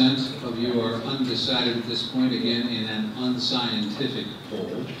 11% of you are undecided at this point, again in an unscientific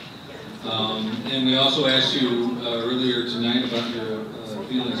poll. And we also asked you earlier tonight about your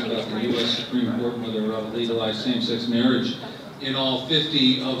feelings about the U.S. Supreme Court, whether it will legalize same-sex marriage in all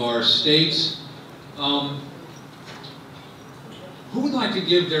 50 of our states. Who would like to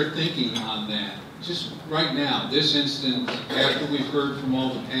give their thinking on that? Just right now, this instant, after we've heard from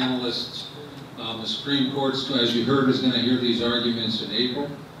all the panelists. The Supreme Court, as you heard, is going to hear these arguments in April,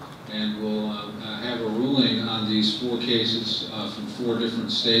 and we'll have a ruling on these 4 cases from 4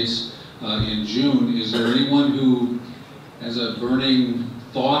 different states in June. Is there anyone who has a burning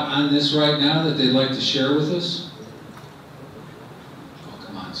thought on this right now that they'd like to share with us?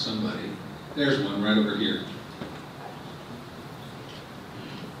 Somebody. There's one right over here.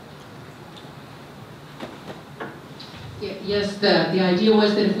 Yes, the idea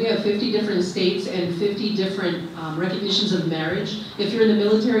was that if we have 50 different states and 50 different recognitions of marriage, if you're in the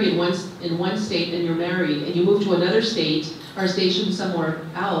military in one state and you're married and you move to another state or stationed somewhere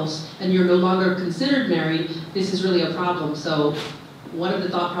else and you're no longer considered married, this is really a problem. So one of the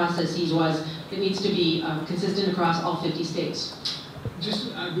thought processes was it needs to be consistent across all 50 states.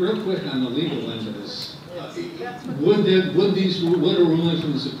 Just real quick on the legal end of this, would a ruling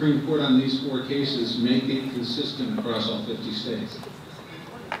from the Supreme Court on these 4 cases make it consistent across all 50 states?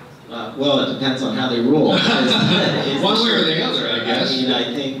 Well, it depends on how they rule. One way or the other, I guess. I mean,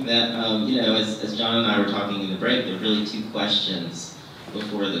 I think that, as John and I were talking in the break, there are really 2 questions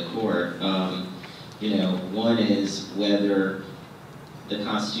before the court. One is whether the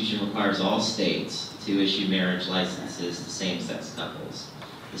Constitution requires all states to issue marriage licenses to same-sex couples.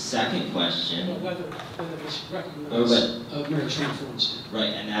 The second question... whether they should recognize marriage from a foreign state.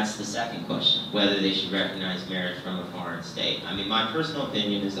 Right, and that's the second question, whether they should recognize marriage from a foreign state. I mean, my personal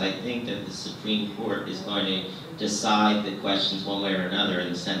opinion is I think that the Supreme Court is going to decide the questions one way or another,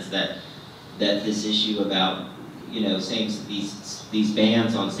 in the sense that this issue about, these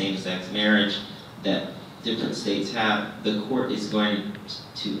bans on same-sex marriage that different states have, the court is going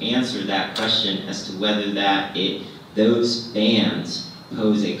to answer that question as to whether those bans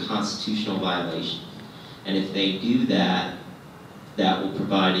pose a constitutional violation. And if they do that, that will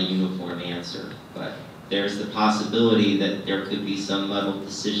provide a uniform answer. But there's the possibility that there could be some level of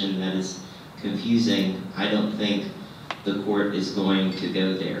decision that is confusing. I don't think the court is going to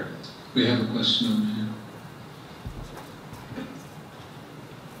go there. We have a question over here.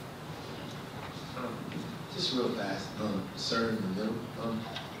 Just real fast, sir, in the middle.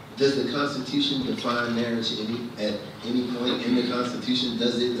 Does the Constitution define marriage at any point in the Constitution?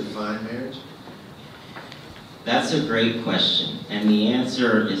 Does it define marriage? That's a great question, and the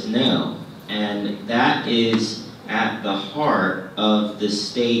answer is no. And that is at the heart of the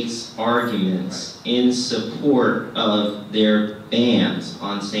state's arguments in support of their bans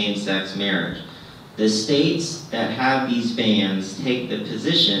on same-sex marriage. The states that have these bans take the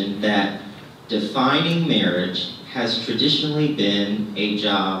position that defining marriage has traditionally been a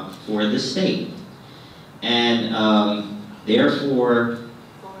job for the state. And therefore,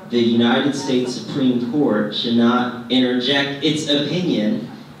 the United States Supreme Court should not interject its opinion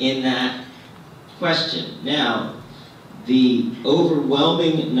in that question. Now, the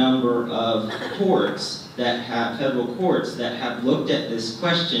overwhelming number of courts that have, federal courts that have looked at this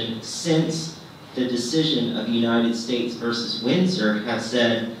question since the decision of United States versus Windsor have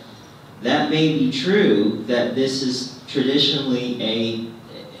said that may be true, that this is traditionally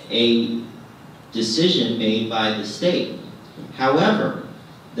a decision made by the state. However,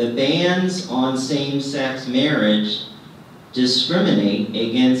 the bans on same-sex marriage discriminate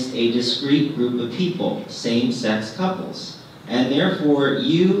against a discrete group of people, same-sex couples. And therefore,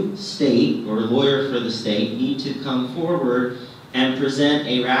 you, state, or lawyer for the state, need to come forward and present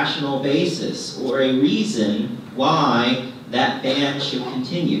a rational basis or a reason why that ban should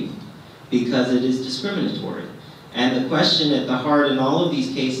continue, because it is discriminatory. And the question at the heart in all of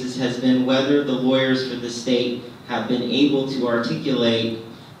these cases has been whether the lawyers for the state have been able to articulate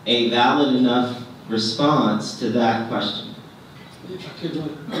a valid enough response to that question. If I could,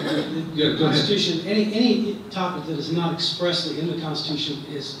 the Constitution, any topic that is not expressly in the Constitution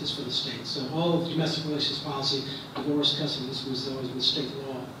is for the state. So all of domestic relations policy, divorce, custody, this was always been state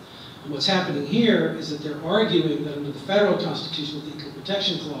law. And what's happening here is that they're arguing that under the federal Constitution with the Equal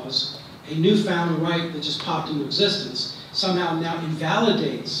Protection Clause, a newfound right that just popped into existence somehow now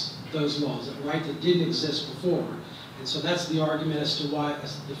invalidates those laws, a right that didn't exist before. And so that's the argument as to why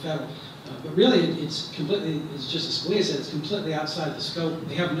the federal. But really, it's completely, as Justice Scalia said, it's completely outside the scope.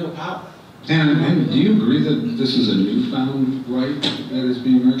 They have no power. And do you agree that this is a newfound right that is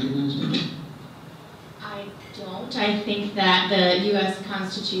being recognized? I don't. I think that the U.S.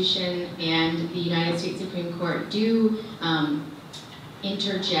 Constitution and the United States Supreme Court do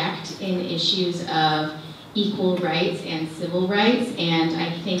interject in issues of equal rights and civil rights, and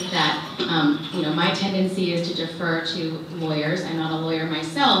I think that my tendency is to defer to lawyers. I'm not a lawyer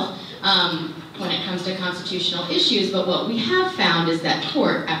myself when it comes to constitutional issues, but what we have found is that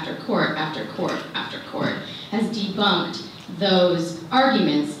court after court after court after court has debunked those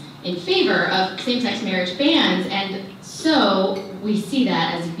arguments in favor of same-sex marriage bans, and so we see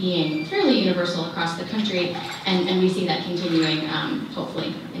that as being fairly universal across the country, and we see that continuing,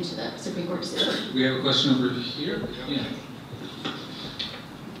 hopefully, into the Supreme Court decision. We have a question over here. Yeah.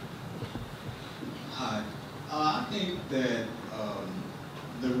 Hi. I think that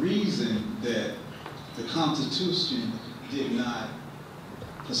the reason that the Constitution did not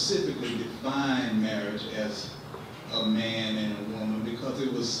specifically define marriage as a man and a woman, because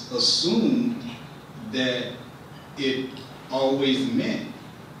it was assumed that it always meant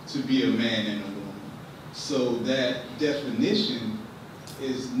to be a man and a woman. So that definition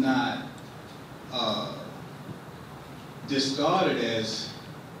is not discarded as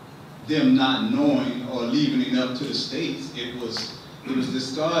them not knowing or leaving it up to the states. It was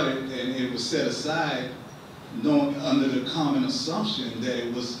discarded and it was set aside under the common assumption that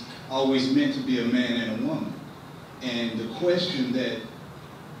it was always meant to be a man and a woman. And the question that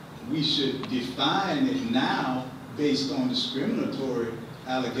we should define it now based on discriminatory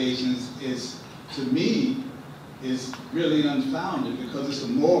allegations is, to me, is really unfounded, because it's a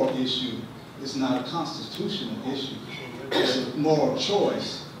moral issue. It's not a constitutional issue. It's a moral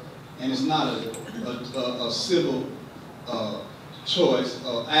choice, and it's not a civil choice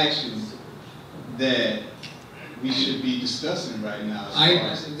of actions that we should be discussing right now.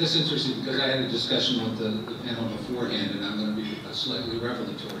 This is interesting because I had a discussion with the panel beforehand, and I'm going to be slightly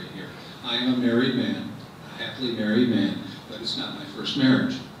revelatory here. I am a married man, a happily married man, but it's not my first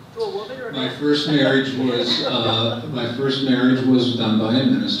marriage. My first marriage was done by a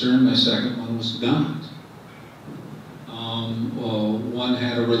minister, and my second one was not. One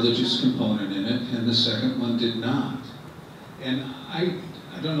had a religious component in it, and the second one did not. And I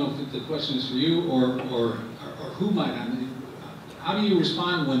don't know if the question is for you or who might. How do you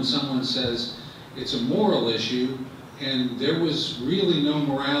respond when someone says it's a moral issue and there was really no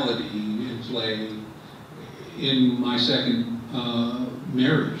morality in play in my second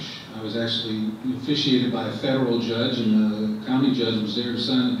marriage? I was actually officiated by a federal judge, and the county judge was there to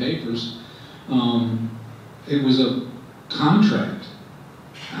sign the papers. It was a contract.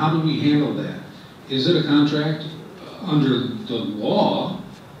 How do we handle that? Is it a contract? Under the law,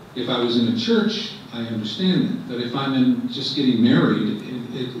 if I was in a church, I understand that. But if I'm just getting married,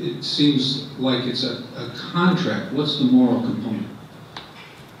 it seems like it's a contract. What's the moral component?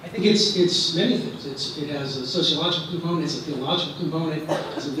 I think it's many things. It has a sociological component, it's a theological component,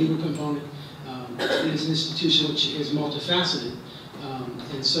 it's a legal component. It is an institution which is multifaceted,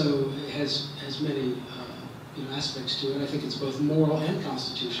 and so it has many aspects to it. I think it's both moral and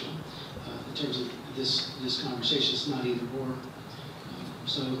constitutional in terms of this conversation. It's not either or.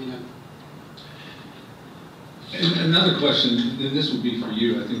 And another question, and this would be for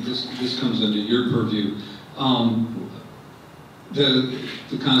you. I think this comes under your purview.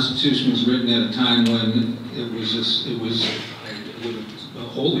 The Constitution was written at a time when I would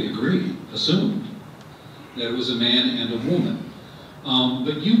wholly agree, assumed that it was a man and a woman.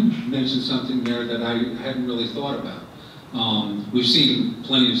 But you mentioned something there that I hadn't really thought about. We've seen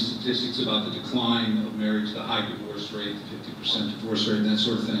plenty of statistics about the decline of marriage, the high divorce rate, the 50% divorce rate, that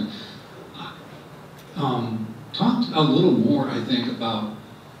sort of thing. Talk a little more, I think, about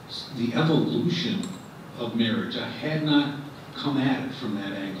the evolution of marriage. I had not come at it from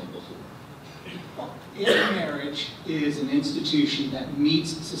that angle before. If marriage is an institution that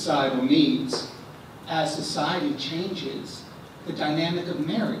meets societal needs, as society changes, the dynamic of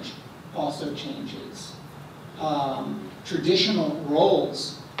marriage also changes. Traditional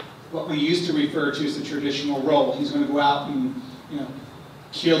roles, what we used to refer to as the traditional role, he's going to go out and,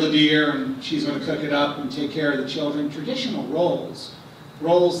 kill the deer and she's going to cook it up and take care of the children. Traditional roles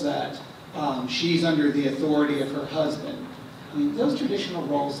that she's under the authority of her husband. I mean, those traditional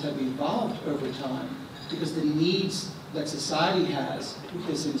roles have evolved over time because the needs that society has with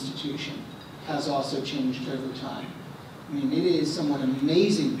this institution has also changed over time. I mean, it is somewhat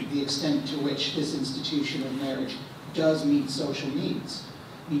amazing the extent to which this institution of marriage does meet social needs.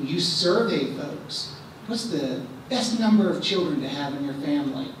 I mean, you survey folks, what's the best number of children to have in your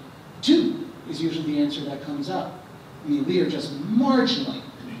family? 2 is usually the answer that comes up. I mean, we are just marginally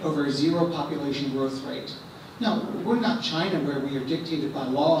over a 0 population growth rate. Now, we're not China where we are dictated by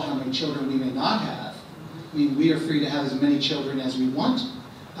law how many children we may not have. I mean, we are free to have as many children as we want.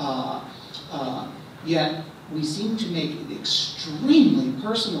 Yet, we seem to make extremely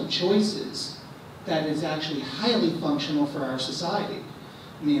personal choices that is actually highly functional for our society.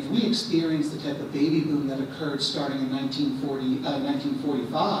 I mean, if we experience the type of baby boom that occurred starting in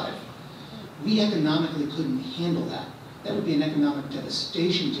 1945, we economically couldn't handle that. That would be an economic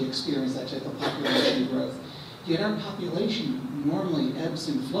devastation to experience that type of population growth. Yet our population normally ebbs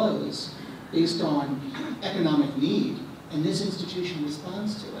and flows based on economic need, and this institution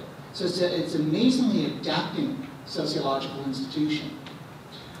responds to it. So it's an amazingly adapting sociological institution.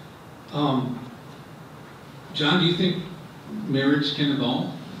 John, do you think marriage can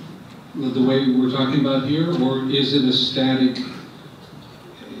evolve the way we're talking about here, or is it a static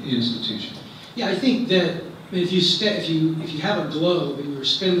institution? Yeah, I think that if you have a globe and you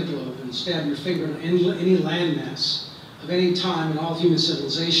spin the globe and stab your finger on any landmass of any time in all human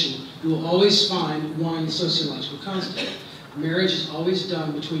civilization, you will always find one sociological constant. Marriage is always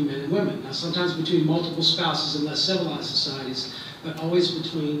done between men and women. Now, sometimes between multiple spouses in less civilized societies, but always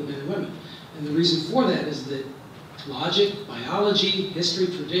between men and women. And the reason for that is that logic, biology, history,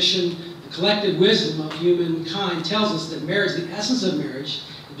 tradition, the collective wisdom of humankind tells us that marriage, the essence of marriage,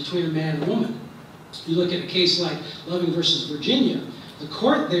 is between a man and a woman. You look at a case like Loving versus Virginia, the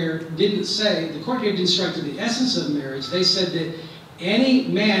court here didn't strike to the essence of marriage. They said that any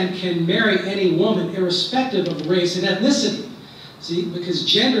man can marry any woman irrespective of race and ethnicity. See, because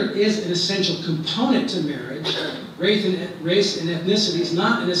gender is an essential component to marriage. Race and ethnicity is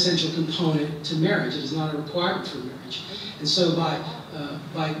not an essential component to marriage. It is not a requirement for marriage. And so by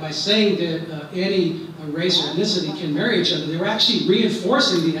saying that any race or ethnicity can marry each other, they were actually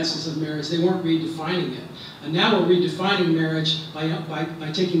reinforcing the essence of marriage. They weren't redefining it. And now we're redefining marriage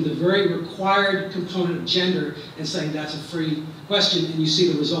by taking the very required component of gender and saying that's a free question, and you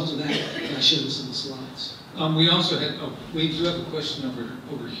see the result of that I showed us in the slides. We also had, we do have a question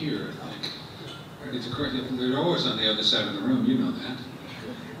over here, I think. It's correct, they're always on the other side of the room, you know that.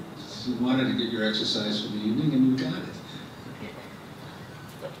 So you wanted to get your exercise for the evening, and you got it.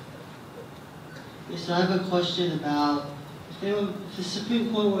 Yes, I have a question about, if the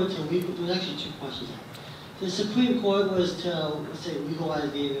Supreme Court were to there's actually 2 questions. If the Supreme Court was to, let's say, legalize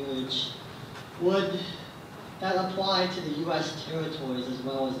gay marriage, would that apply to the U.S. territories as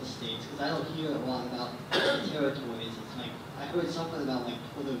well as the states? Because I don't hear a lot about the territories. It's like, I heard something about like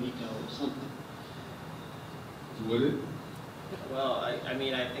Puerto Rico or something. Would it? Well, I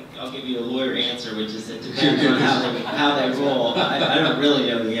mean, I think I'll give you a lawyer answer, which is it depends on how they roll. I don't really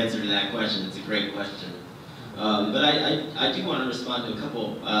know the answer to that question. It's a great question. But I do want to respond to a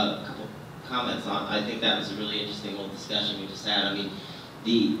couple comments on. I think that was a really interesting little discussion we just had. I mean,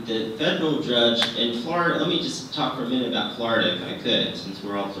 the federal judge in Florida, let me just talk for a minute about Florida if I could, since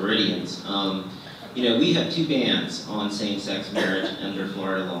we're all Floridians. You know, we have 2 bans on same-sex marriage under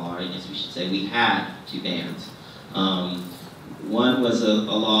Florida law. I guess we should say we had 2 bans. One was a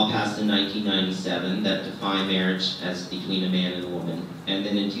law passed in 1997 that defined marriage as between a man and a woman. And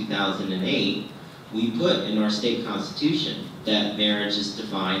then in 2008, we put in our state constitution that marriage is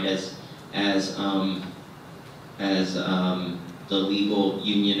defined as the legal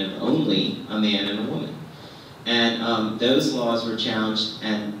union of only a man and a woman. And those laws were challenged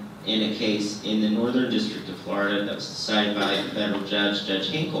and in a case in the Northern District of Florida that was decided by a federal judge, Judge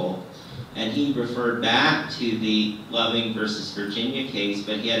Hinkle, and he referred back to the Loving versus Virginia case,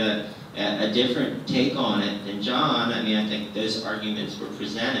 but he had a different take on it than John. I mean, I think those arguments were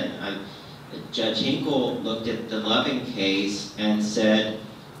presented. Judge Hinkle looked at the Loving case and said,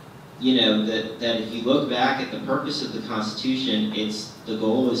 you know, that if you look back at the purpose of the Constitution, the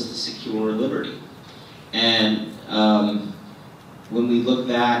goal is to secure liberty. And when we look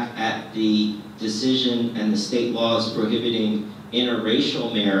back at the decision and the state laws prohibiting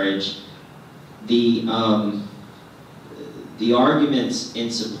interracial marriage, the arguments in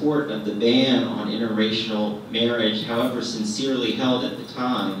support of the ban on interracial marriage, however sincerely held at the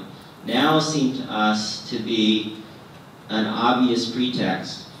time, now seem to us to be an obvious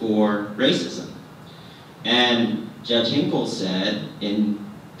pretext for racism. And Judge Hinkle said in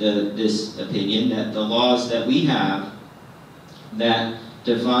this opinion that the laws that we have that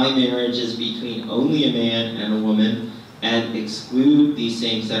define marriage as between only a man and a woman and exclude these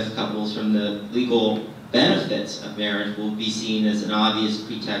same-sex couples from the legal benefits of marriage will be seen as an obvious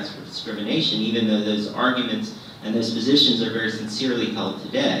pretext for discrimination, even though those arguments and those positions are very sincerely held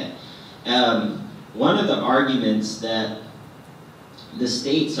today. One of the arguments that the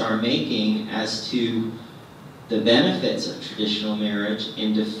states are making as to the benefits of traditional marriage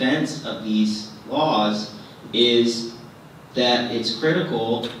in defense of these laws is that it's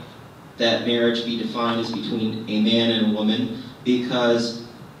critical that marriage be defined as between a man and a woman, because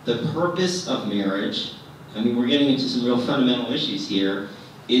the purpose of marriage, I mean, we're getting into some real fundamental issues here,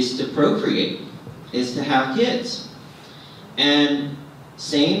 is to procreate, is to have kids. And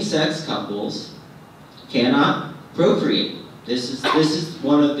same-sex couples cannot procreate. This is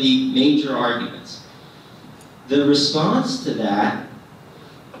one of the major arguments. The response to that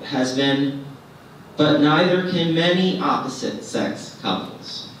has been, but neither can many opposite-sex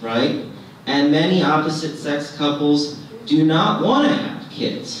couples, right? And many opposite-sex couples do not want to have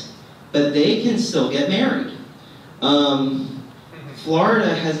kids, but they can still get married.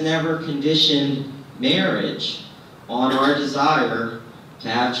 Florida has never conditioned marriage on our desire to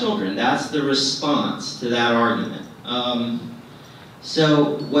have children. That's the response to that argument.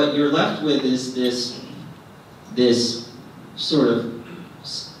 So what you're left with is this sort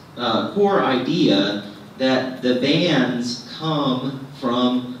of core idea that the bans come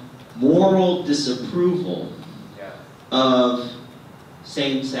from moral disapproval of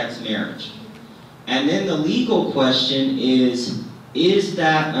same-sex marriage. And then the legal question is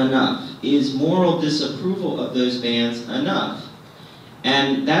that enough? Is moral disapproval of those bans enough?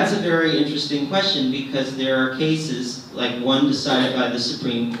 And that's a very interesting question, because there are cases, like one decided by the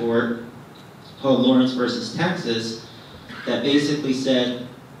Supreme Court, called Lawrence versus Texas, that basically said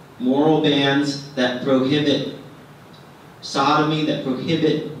moral bans that prohibit sodomy, that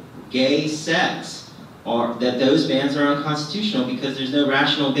prohibit gay sex, that those bans are unconstitutional because there's no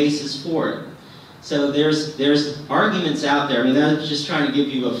rational basis for it. So there's arguments out there. I mean, I'm just trying to give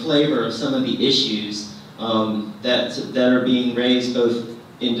you a flavor of some of the issues that are being raised both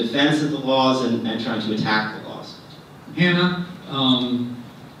in defense of the laws and trying to attack the laws. Hannah,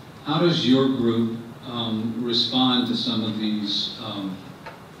 how does your group respond to some of these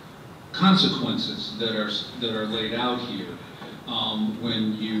consequences that are laid out here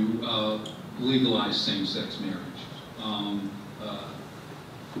when you legalize same-sex marriage?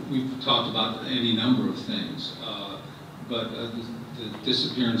 We've talked about any number of things, but the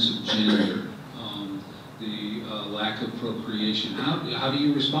disappearance of gender, the lack of procreation, how do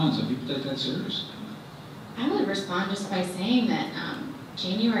you respond? Some people take that seriously. I would respond just by saying that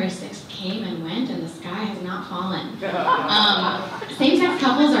January 6th came and went and the sky has not fallen. Same-sex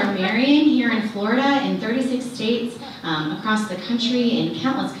couples are marrying here in Florida, in 36 states, across the country, in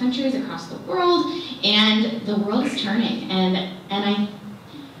countless countries across the world, and the world is turning.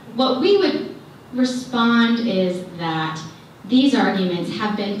 What we would respond is that these arguments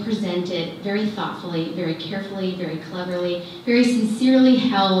have been presented very thoughtfully, very carefully, very cleverly, very sincerely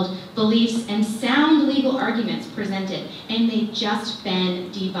held beliefs and sound legal arguments presented, and they've just been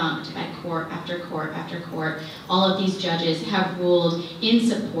debunked by court after court after court. All of these judges have ruled in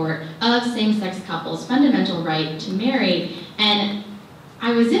support of same-sex couples' fundamental right to marry. And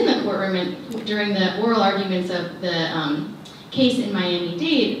I was in the courtroom during the oral arguments of the case in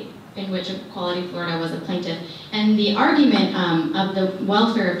Miami-Dade, in which Equality Florida was a plaintiff, and the argument of the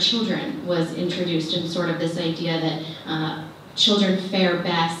welfare of children was introduced, in sort of this idea that children fare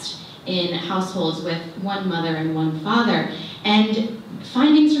best in households with one mother and one father. And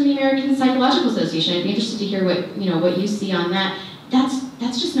findings from the American Psychological Association, I'd be interested to hear what you see on that.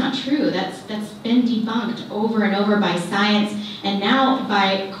 That's just not true. That's been debunked over and over by science and now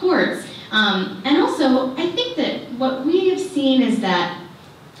by courts. And also, I think that what we have seen is that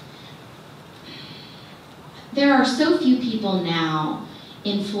there are so few people now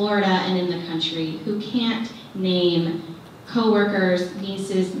in Florida and in the country who can't name coworkers,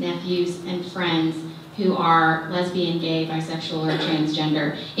 nieces, nephews, and friends who are lesbian, gay, bisexual, or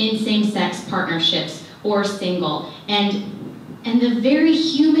transgender in same-sex partnerships or single. And And the very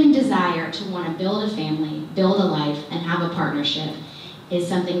human desire to want to build a family, build a life, and have a partnership is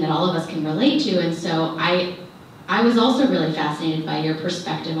something that all of us can relate to. And so I was also really fascinated by your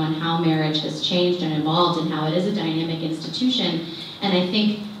perspective on how marriage has changed and evolved and how it is a dynamic institution. And I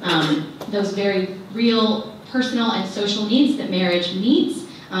think those very real personal and social needs that marriage meets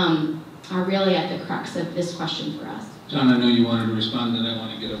are really at the crux of this question for us. John, I know you wanted to respond, then I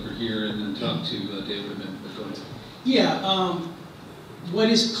want to get over here and then talk to David a minute. Go ahead. Yeah, what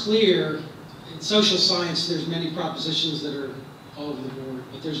is clear, in social science there's many propositions that are all over the board,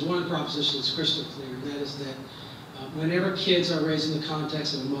 but there's one proposition that's crystal clear, and that is that whenever kids are raised in the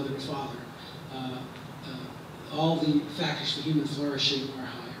context of a mother and father, all the factors for human flourishing are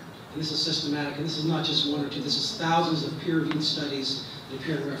higher. And this is systematic, and this is not just one or two, this is thousands of peer-reviewed studies that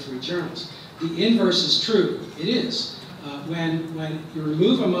appear in referee journals. The inverse is true, it is. When you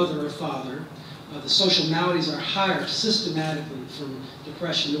remove a mother or father, the social maladies are higher systematically, from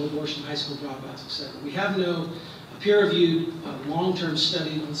depression to abortion, high school dropouts, etc. We have no peer-reviewed long-term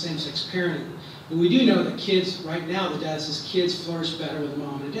study on same-sex parenting. But we do know that kids, right now, the data says kids flourish better with a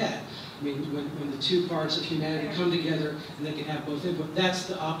mom and a dad. I mean, when the two parts of humanity come together and they can have both input, that's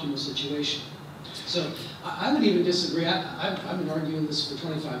the optimal situation. So I would even disagree. I've been arguing this for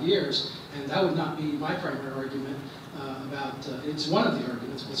 25 years, and that would not be my primary argument it's one of the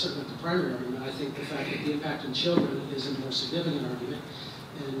arguments, but certainly not the primary argument. I think the fact that the impact on children is a more significant argument.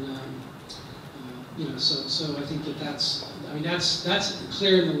 And, you know, so I think that's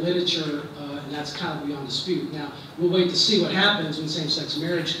clear in the literature, and that's kind of beyond dispute. Now, we'll wait to see what happens when same-sex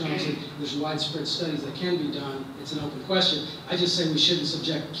marriage comes, and there's widespread studies that can be done. It's an open question. I just say we shouldn't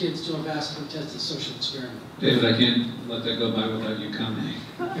subject kids to a vastly tested social experiment. David, I can't let that go by without you commenting.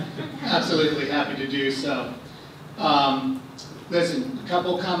 Absolutely happy to do so. Listen, a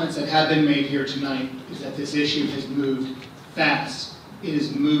couple comments that have been made here tonight is that this issue has moved fast. It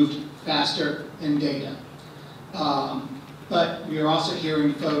has moved faster than data. But we are also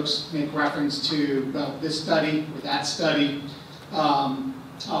hearing folks make reference to, well, this study or that study.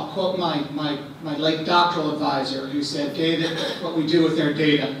 I'll quote my late doctoral advisor who said, David, what we do with our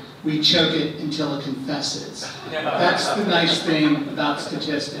data, we choke it until it confesses. That's the nice thing about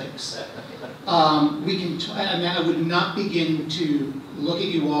statistics. I would not begin to look at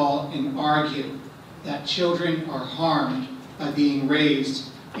you all and argue that children are harmed by being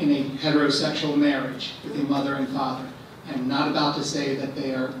raised in a heterosexual marriage with a mother and father. I'm not about to say that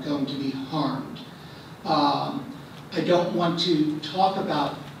they are going to be harmed. I don't want to talk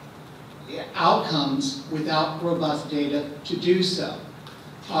about outcomes without robust data to do so.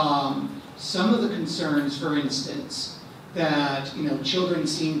 Some of the concerns, for instance, that children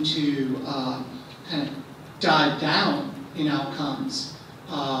seem to kind of die down in outcomes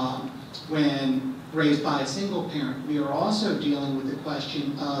when raised by a single parent. We are also dealing with the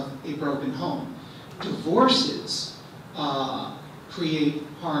question of a broken home. Divorces create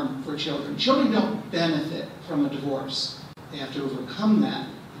harm for children. Children don't benefit from a divorce. They have to overcome that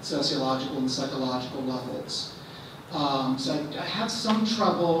at sociological and psychological levels. So I have some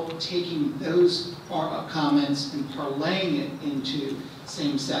trouble taking those comments and parlaying it into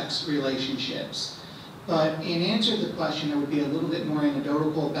same-sex relationships. But in answer to the question, I would be a little bit more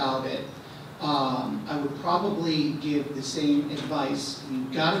anecdotal about it. I would probably give the same advice.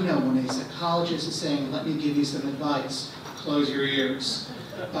 You've got to know when a psychologist is saying, let me give you some advice, close your ears.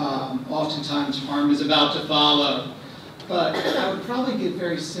 Oftentimes harm is about to follow. But I would probably give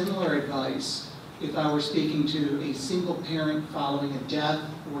very similar advice if I were speaking to a single parent following a death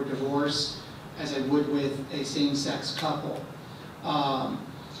or divorce, as I would with a same-sex couple.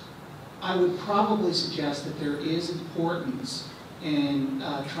 I would probably suggest that there is importance in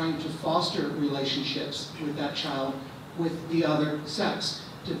trying to foster relationships with that child with the other sex.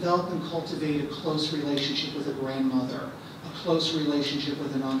 Develop and cultivate a close relationship with a grandmother, a close relationship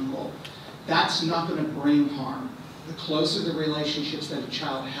with an uncle. That's not going to bring harm. The closer the relationships that a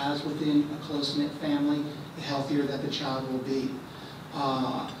child has within a close-knit family, the healthier that the child will be.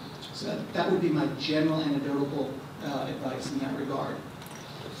 So that would be my general anecdotal advice in that regard.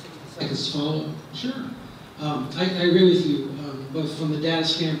 I can follow. Sure. I agree with you, both from the data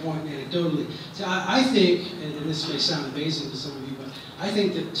standpoint and anecdotally. So I think, and this may sound amazing to some of you, but I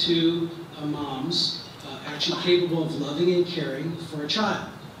think that two moms are actually capable of loving and caring for a child.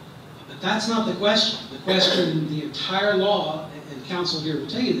 But that's not the question. The question, the entire law, and counsel here will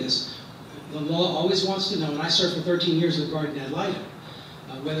tell you this, the law always wants to know, and I served for 13 years with guardian ad litem,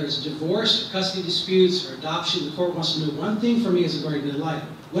 whether it's divorce, or custody disputes, or adoption, the court wants to know one thing for me as a guardian ad litem.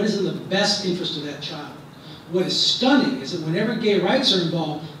 What is in the best interest of that child? What is stunning is that whenever gay rights are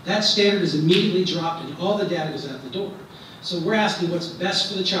involved, that standard is immediately dropped and all the data goes out the door. So we're asking what's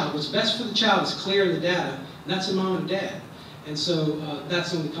best for the child. What's best for the child is clear in the data, and that's a mom and dad. And so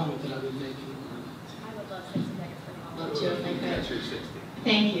that's the only comment that I would make. I would love to say something too, if I could.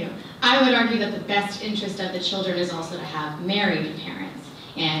 Thank you. I would argue that the best interest of the children is also to have married parents.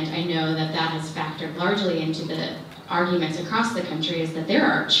 And I know that that has factored largely into the arguments across the country, is that there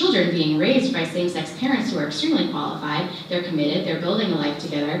are children being raised by same-sex parents who are extremely qualified, they're committed, they're building a life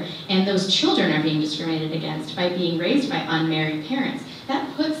together, and those children are being discriminated against by being raised by unmarried parents.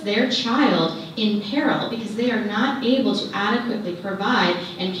 That puts their child in peril because they are not able to adequately provide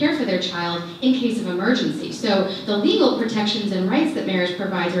and care for their child in case of emergency. So the legal protections and rights that marriage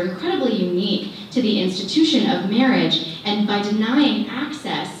provides are incredibly unique to the institution of marriage, and by denying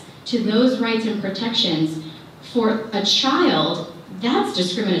access to those rights and protections for a child, that's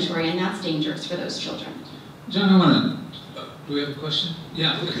discriminatory and that's dangerous for those children. John, I want to, do we have a question?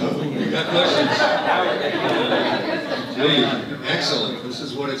 Yeah. We got questions. Please. Excellent. This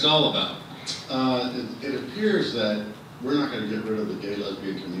is what it's all about. It appears that we're not going to get rid of the gay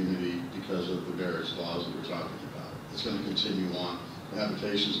lesbian community because of the various laws that we're talking about. It's going to continue on.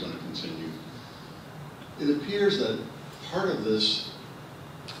 Cohabitation is going to continue. It appears that part of this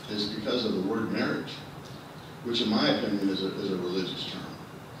is because of the word marriage, which in my opinion is a religious term.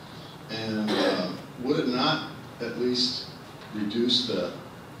 And would it not at least reduce the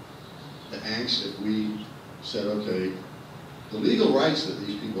angst if we said, okay, the legal rights that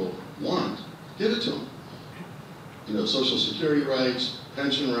these people want, give it to them. You know, Social Security rights,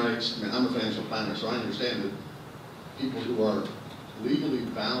 pension rights. I mean, I'm a financial planner, so I understand that people who are legally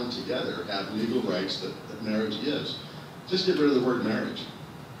bound together have legal rights that marriage gives. Just get rid of the word marriage.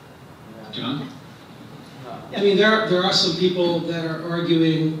 John? I mean, there are some people that are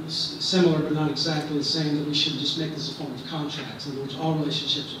arguing similar but not exactly the same, that we should just make this a form of contracts, in which all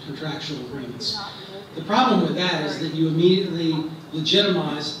relationships are contractual agreements. The problem with that is that you immediately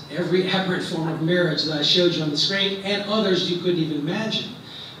legitimize every aberrant form of marriage that I showed you on the screen, and others you couldn't even imagine.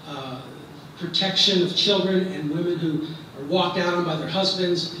 Protection of children and women who are walked out on by their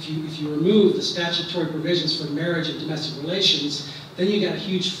husbands. If you remove the statutory provisions for marriage and domestic relations, then you got a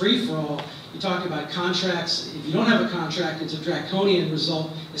huge free-for-all. You talk about contracts. If you don't have a contract, it's a draconian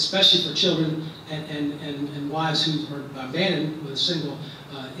result, especially for children and wives who are abandoned with a single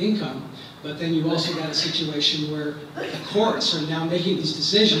income. But then you've also got a situation where the courts are now making these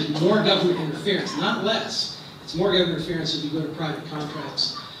decisions, more government interference, not less. It's more government interference if you go to private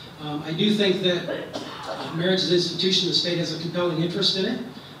contracts. I do think that marriage is an institution, the state has a compelling interest in it.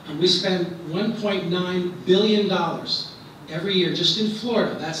 We spend $1.9 billion every year just in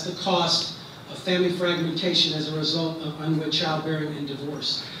Florida. That's the cost of family fragmentation as a result of unwed childbearing and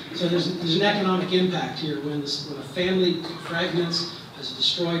divorce. So there's an economic impact here. When a family fragments, is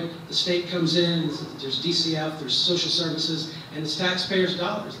destroyed, the state comes in, there's DCF, there's social services, and it's taxpayers'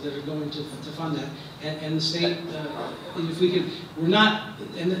 dollars that are going to fund that. And the state, if we can, we're not,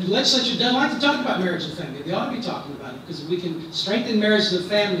 and the legislature doesn't like to talk about marriage and family. They ought to be talking about it, because if we can strengthen marriage and the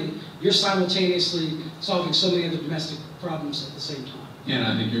family, you're simultaneously solving so many other domestic problems at the same time. Yeah, and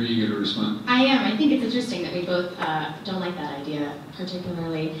I think you're eager to respond. I am. I think it's interesting that we both don't like that idea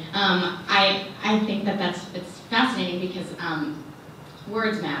particularly. I think that it's fascinating because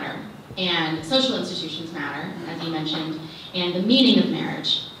words matter, and social institutions matter, as you mentioned, and the meaning of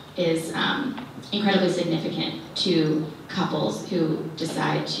marriage is incredibly significant to couples who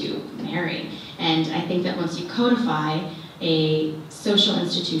decide to marry. And I think that once you codify a social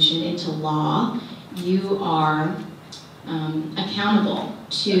institution into law, you are accountable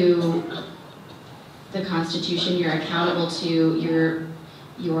to the Constitution, you're accountable to your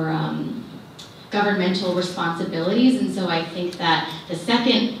governmental responsibilities, and so I think that the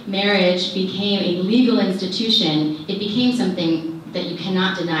second marriage became a legal institution. It became something that you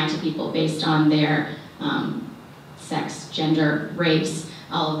cannot deny to people based on their sex, gender, race,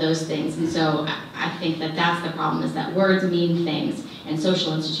 all of those things. And so I think that that's the problem, is that words mean things and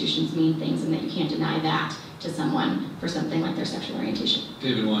social institutions mean things, and that you can't deny that to someone for something like their sexual orientation.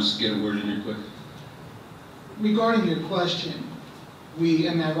 David wants to get a word in here quick. Regarding your question,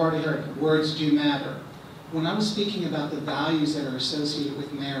 and I've already heard, words do matter. When I was speaking about the values that are associated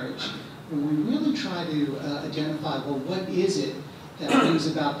with marriage, when we really try to identify, well, what is it that brings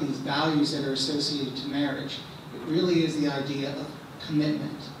about these values that are associated to marriage, it really is the idea of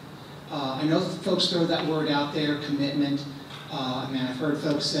commitment. I know folks throw that word out there, commitment. I mean, I've heard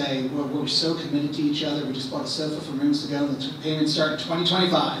folks say, well, we're so committed to each other, we just bought a sofa from rooms to go, and the payments start in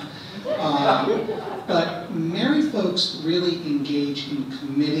 2025. But married folks really engage in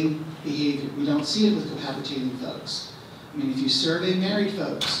committing behavior. We don't see it with cohabitating folks. I mean, if you survey married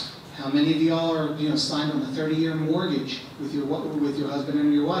folks, How many of y'all are signed on a 30-year mortgage with your husband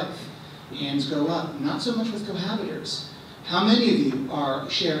and your wife? Hands go up. Not so much with cohabitors. How many of you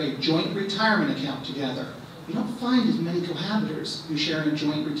share a joint retirement account together? You don't find as many cohabitors who share a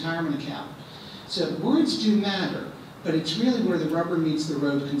joint retirement account. So words do matter, but it's really where the rubber meets the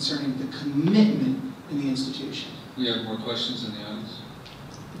road concerning the commitment in the institution. We have more questions in the audience.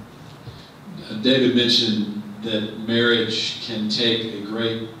 David mentioned that marriage can take a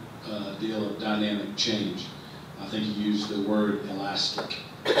great deal of dynamic change. I think he used the word elasticity.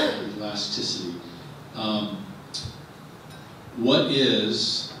 What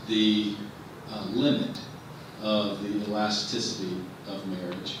is the limit of the elasticity of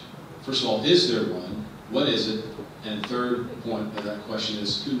marriage? First of all, is there one? What is it? And third point of that question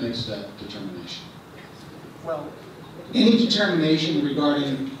is, who makes that determination? Well, any determination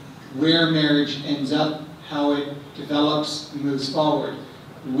regarding where marriage ends up, how it develops and moves forward,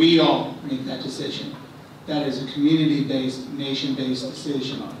 we all make that decision. That is a community-based, nation-based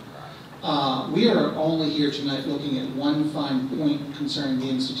decision. We are only here tonight looking at one fine point concerning the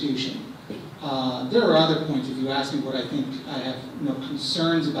institution. There are other points. If you ask me what I think I have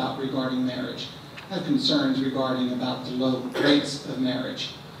concerns about regarding marriage, I have concerns regarding about the low rates of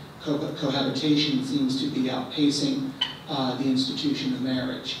marriage. Cohabitation seems to be outpacing the institution of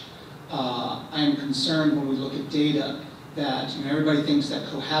marriage. I am concerned when we look at data that everybody thinks that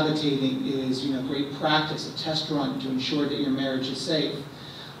cohabitating is great practice, a test run to ensure that your marriage is safe.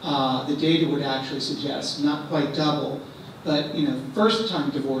 The data would actually suggest not quite double, but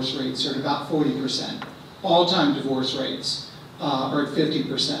first-time divorce rates are at about 40%. All-time divorce rates are at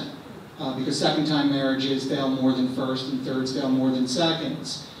 50%, because second-time marriages fail more than first and thirds fail more than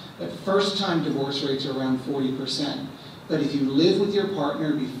seconds. But first-time divorce rates are around 40%. But if you live with your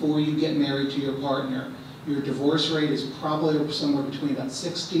partner before you get married to your partner, your divorce rate is probably somewhere between about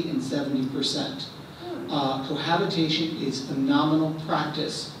 60 and 70%. Cohabitation is phenomenal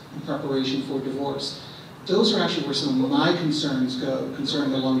practice in preparation for divorce. Those are actually where some of my concerns go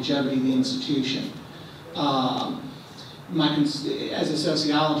concerning the longevity of the institution. As a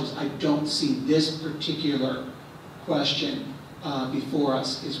sociologist, I don't see this particular question before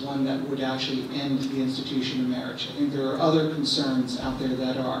us is one that would actually end the institution of marriage. I think there are other concerns out there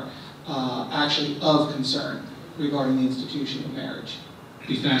that are actually of concern regarding the institution of marriage.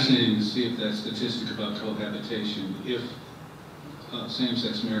 It'd be fascinating to see if that statistic about cohabitation, if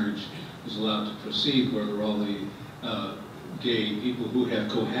same-sex marriage is allowed to proceed, whether all the gay people who have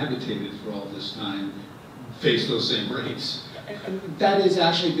cohabitated for all this time face those same rates. That has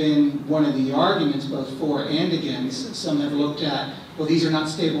actually been one of the arguments, both for and against. Some have looked at, well, these are not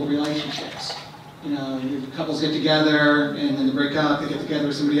stable relationships. Couples get together and then they break up, they get together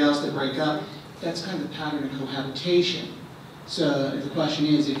with somebody else, they break up. That's kind of the pattern of cohabitation. So the question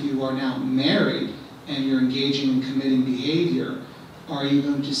is, if you are now married and you're engaging in committing behavior, are you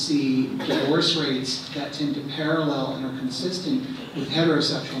going to see divorce rates that tend to parallel and are consistent with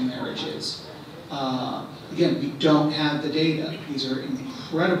heterosexual marriages? Again, we don't have the data. These are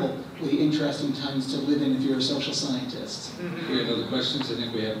incredibly interesting times to live in if you're a social scientist. We have other questions? I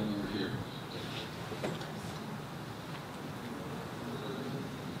think we have one over here.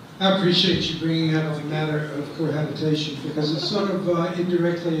 I appreciate you bringing up the matter of cohabitation because it sort of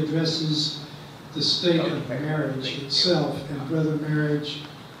indirectly addresses the state of marriage itself and whether marriage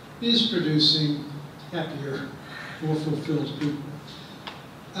is producing happier, more fulfilled people.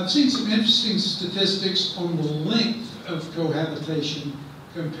 I've seen some interesting statistics on the length of cohabitation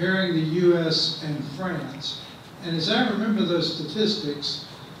comparing the U.S. and France. And as I remember those statistics,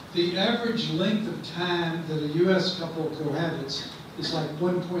 the average length of time that a U.S. couple cohabits is like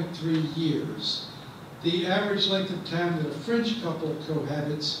 1.3 years. The average length of time that a French couple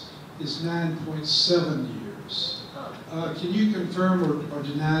cohabits is 9.7 years. Can you confirm or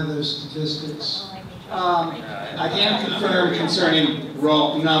deny those statistics? I can't confirm concerning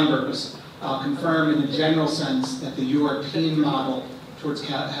raw numbers. I'll confirm in a general sense that the European model towards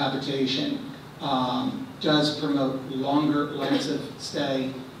cohabitation does promote longer lengths of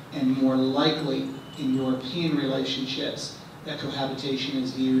stay and more likely in European relationships that cohabitation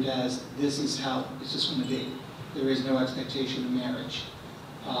is viewed as this is how it's just going to be. There is no expectation of marriage.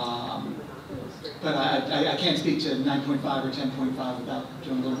 But I can't speak to 9.5 or 10.5 without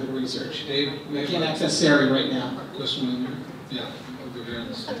doing a little bit of research. Dave, I can't access Sari right now. Question? Yeah, over here.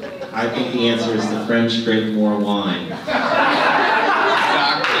 I think the answer is the French drink more wine. Exactly.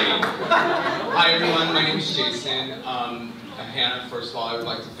 Hi everyone, my name is Jason. Hannah, first of all, I would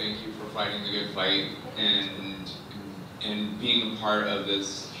like to thank you for fighting the good fight and being a part of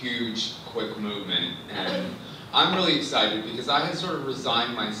this huge, quick movement. And I'm really excited because I had sort of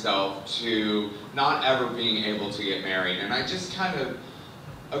resigned myself to not ever being able to get married, and I just kind of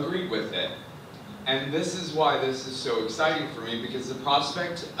agreed with it. And this is why this is so exciting for me, because the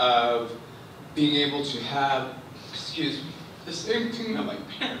prospect of being able to have, excuse me, the same thing that my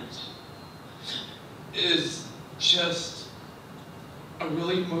parents is just a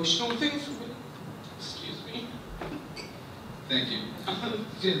really emotional thing for me. Excuse me. Thank you.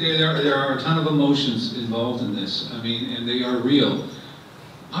 There are a ton of emotions involved in this. I mean, and they are real.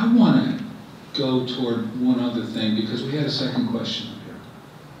 I want to go toward one other thing, because we had a second question up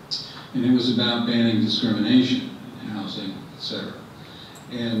here. And it was about banning discrimination in housing, etc.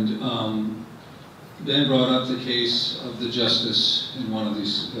 And Ben brought up the case of the justice in one of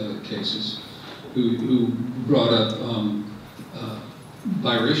these cases, who brought up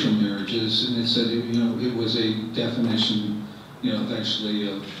biracial marriages, and it said, it was a definition,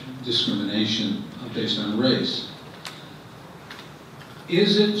 eventually of discrimination based on race.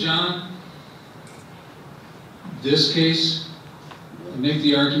 Is it, John, this case, make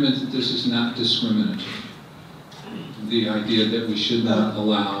the argument that this is not discriminatory? The idea that we should not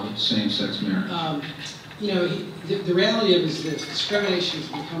allow same-sex marriage? The reality of it is this: discrimination has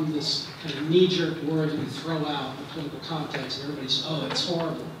become this kind of knee-jerk word that we throw out in political context, and everybody says, oh, it's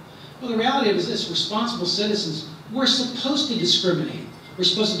horrible. Well, the reality of it is this: responsible citizens, we're supposed to discriminate. We're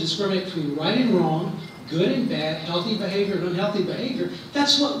supposed to discriminate between right and wrong, good and bad, healthy behavior and unhealthy behavior.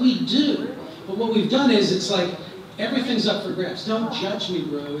 That's what we do. But what we've done is, it's like, everything's up for grabs. Don't judge me,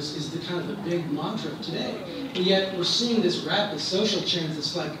 Rose, is the kind of the big mantra of today. And yet we're seeing this rapid social change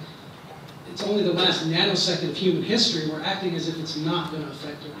that's like, it's only the last nanosecond of human history. We're acting as if it's not going to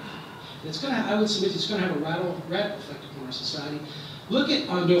affect everything. And it's going to, I would submit, it's going to have a radical effect upon our society. Look at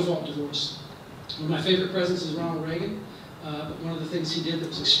no-fault divorce. One of my favorite presidents is Ronald Reagan. But one of the things he did that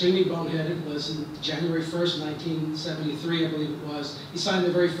was extremely boneheaded was in January 1st, 1973, I believe it was, he signed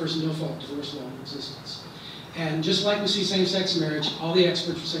the very first no-fault divorce law in existence. And just like we see same-sex marriage, all the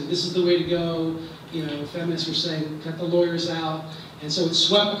experts were saying, this is the way to go. Feminists were saying, cut the lawyers out. And so it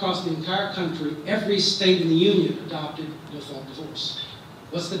swept across the entire country. Every state in the union adopted no-fault divorce.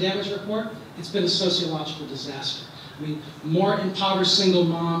 What's the damage report? It's been a sociological disaster. I mean, more impoverished single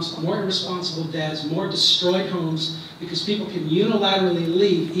moms, more irresponsible dads, more destroyed homes, because people can unilaterally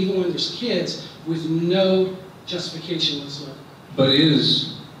leave, even when there's kids, with no justification whatsoever. But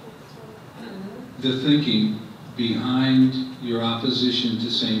is the thinking behind your opposition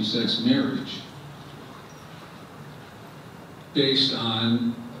to same-sex marriage based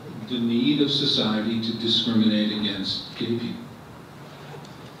on the need of society to discriminate against gay people?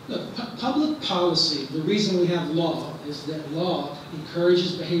 Look, public policy, the reason we have law is that law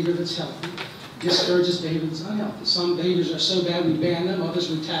encourages behavior that's healthy, discourages behavior that's unhealthy. Some behaviors are so bad we ban them, others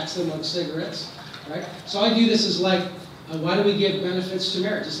we tax them, like cigarettes, right? So I view this as like, why do we give benefits to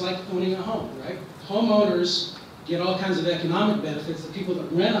marriage? It's like owning a home, right? Homeowners get all kinds of economic benefits that people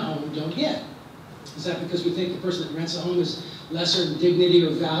that rent a home don't get. Is that because we think the person that rents a home is lesser in dignity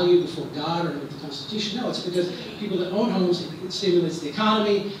or value before God or the Constitution? No, it's because people that own homes, it stimulates the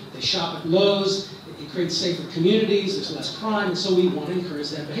economy, they shop at Lowe's, it creates safer communities, there's less crime, and so we want to encourage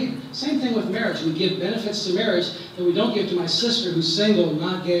that behavior. Same thing with marriage. We give benefits to marriage that we don't give to my sister who's single,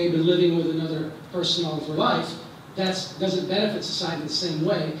 not gay, but living with another person all of her life. That doesn't benefit society the same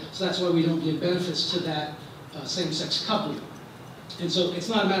way, so that's why we don't give benefits to that same-sex couple. And so it's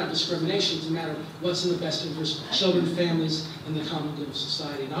not a matter of discrimination, it's a matter of what's in the best interest of children, families, and the common good of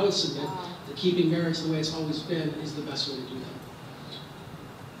society. And I would submit that keeping marriage the way it's always been is the best way to do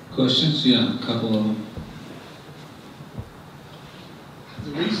that. Questions? Yeah, a couple of them.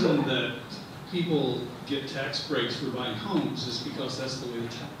 The reason that people get tax breaks for buying homes is because that's the way the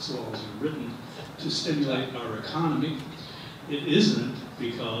tax laws are written to stimulate our economy. It isn't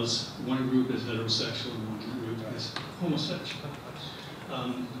because one group is heterosexual and one group is homosexual.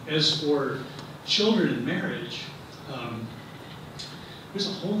 As for children in marriage, there's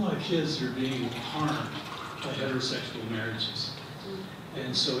a whole lot of kids that are being harmed by heterosexual marriages.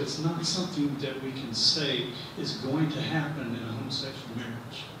 And so it's not something that we can say is going to happen in a homosexual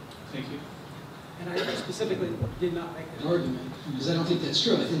marriage. Thank you. And I specifically did not make that argument, because I don't think that's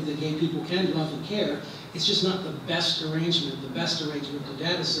true. I think that gay people can love and care. It's just not the best arrangement. The best arrangement, the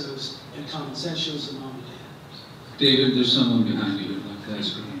data shows, and common sense shows the mom and dad. David, there's someone behind you who'd like to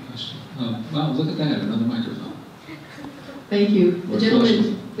ask you a question. Oh, wow, look at that, another microphone. Thank you.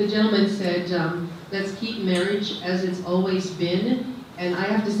 The gentleman said, let's keep marriage as it's always been. And I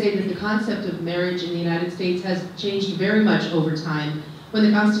have to say that the concept of marriage in the United States has changed very much over time. When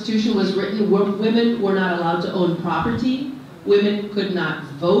the Constitution was written, women were not allowed to own property. Women could not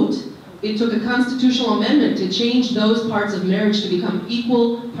vote. it took a constitutional amendment to change those parts of marriage to become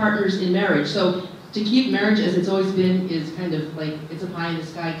equal partners in marriage. So to keep marriage as it's always been is kind of like, it's a pie in the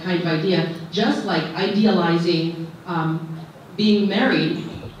sky kind of idea. Just like idealizing being married,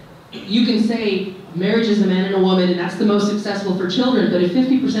 you can say marriage is a man and a woman and that's the most successful for children, but if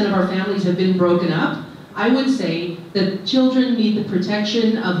 50% of our families have been broken up, I would say that children need the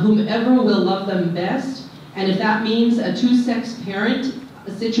protection of whomever will love them best, and if that means a two-sex parent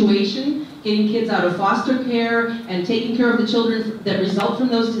situation, getting kids out of foster care and taking care of the children that result from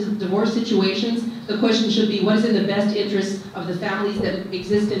those divorce situations, the question should be, what is in the best interest of the families that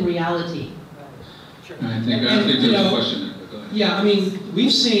exist in reality? I think there's a question there, but go ahead. Yeah, I mean,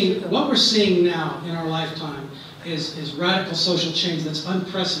 what we're seeing now in our lifetime is radical social change that's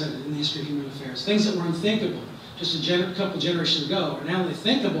unprecedented in the history of human affairs. Things that were unthinkable just a couple generations ago are now only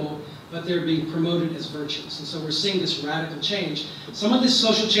thinkable, but they're being promoted as virtues. And so we're seeing this radical change. Some of this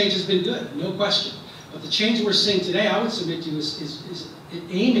social change has been good, no question. But the change we're seeing today, I would submit to you, is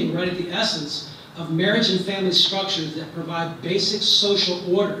aiming right at the essence of marriage and family structures that provide basic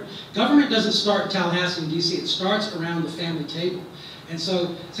social order. Government doesn't start in Tallahassee and DC, it starts around the family table. And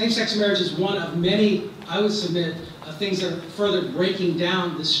so same-sex marriage is one of many, I would submit, things that are further breaking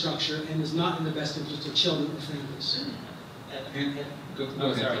down this structure and is not in the best interest of children or families. Can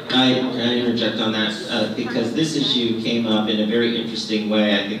I interject on that? Because this issue came up in a very interesting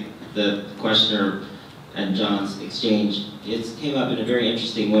way. I think the questioner and John's exchange, it came up in a very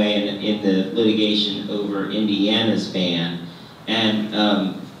interesting way in the litigation over Indiana's ban. And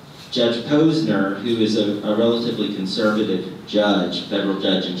Judge Posner, who is a relatively conservative judge, federal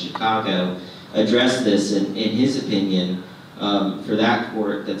judge in Chicago, addressed this in his opinion for that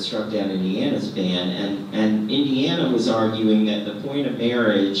court that struck down Indiana's ban. And Indiana was arguing that the point of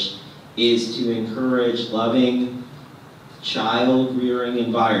marriage is to encourage loving, child-rearing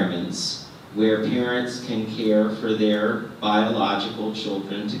environments where parents can care for their biological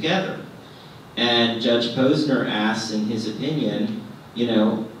children together. And Judge Posner asks in his opinion, you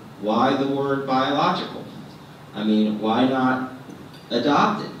know, why the word biological? I mean, why not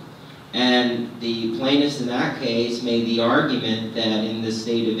adopted? And the plaintiffs in that case made the argument that in the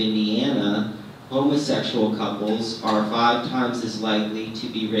state of Indiana, homosexual couples are 5 times as likely to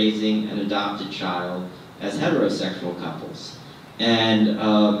be raising an adopted child as heterosexual couples.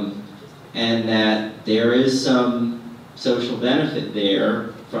 And that there is some social benefit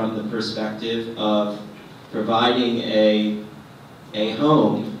there from the perspective of providing a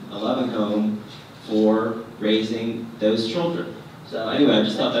home, a loving home, for raising those children. So anyway, I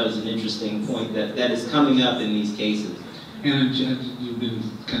just thought that was an interesting point that is coming up in these cases. And you've been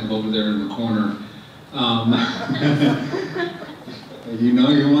kind of over there in the corner. You know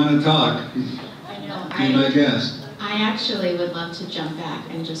you want to talk. I know. Be my guest. I actually would love to jump back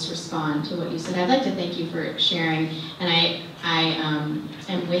and just respond to what you said. I'd like to thank you for sharing, and I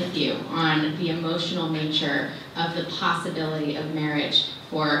am with you on the emotional nature of the possibility of marriage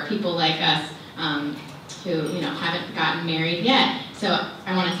for people like us who haven't gotten married yet. So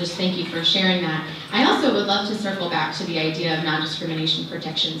I want to just thank you for sharing that. I also would love to circle back to the idea of non-discrimination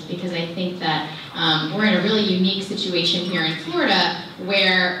protections, because I think that we're in a really unique situation here in Florida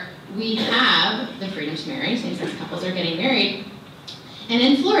where we have the freedom to marry, same-sex couples are getting married. And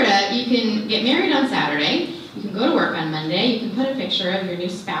in Florida, you can get married on Saturday, you can go to work on Monday, you can put a picture of your new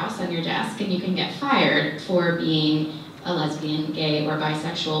spouse on your desk, and you can get fired for being a lesbian, gay, or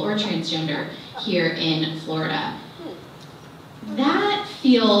bisexual, or transgender here in Florida. That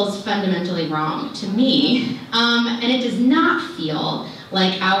feels fundamentally wrong to me, and it does not feel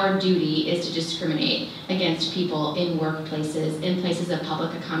like our duty is to discriminate against people in workplaces, in places of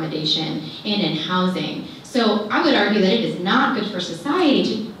public accommodation, and in housing. So I would argue that it is not good for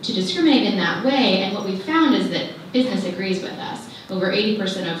society to discriminate in that way, and what we've found is that business agrees with us. Over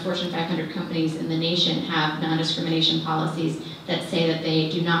 80% of Fortune 500 companies in the nation have non-discrimination policies that say that they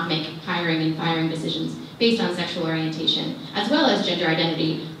do not make hiring and firing decisions based on sexual orientation, as well as gender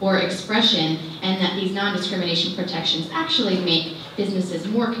identity or expression, and that these non-discrimination protections actually make businesses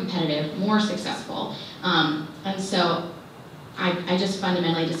more competitive, more successful. And so I just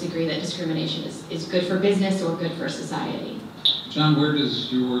fundamentally disagree that discrimination is good for business or good for society. John, where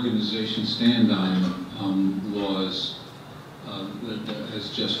does your organization stand on laws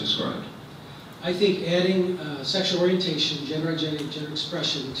as just described? I think adding sexual orientation, gender identity, gender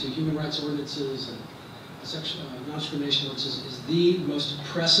expression to human rights ordinances and non-discrimination ordinances is the most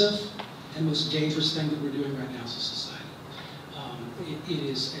oppressive and most dangerous thing that we're doing right now as a society. It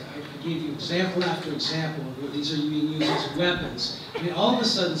is, I gave you example after example of where these are being used as weapons. I mean, all of a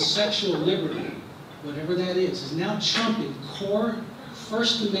sudden, sexual liberty, whatever that is now trumping core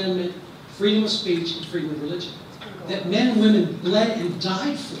First Amendment freedom of speech and freedom of religion, that men and women bled and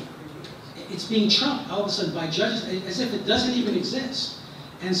died for. It's being trumped all of a sudden by judges as if it doesn't even exist.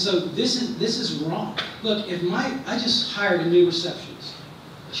 And so this is wrong. Look, I just hired a new receptionist.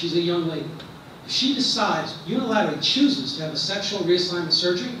 She's a young lady. If she decides, unilaterally chooses to have a sexual reassignment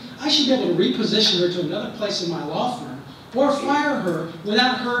surgery, I should be able to reposition her to another place in my law firm or fire her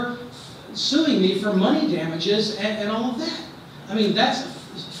without her suing me for money damages and all of that. I mean, that's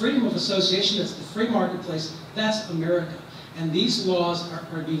freedom of association, that's the free marketplace, that's America. And these laws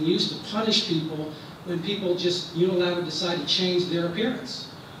are being used to punish people when people just unilaterally decide to change their appearance.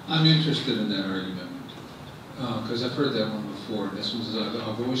 I'm interested in that argument, because I've heard that one before, and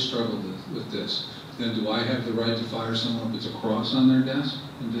I've always struggled with this. Then do I have the right to fire someone if it's a cross on their desk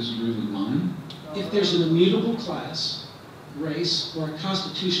and disagree with mine? If there's an immutable class, race, or a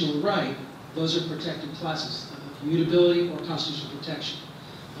constitutional right, those are protected classes, immutability or constitutional protection.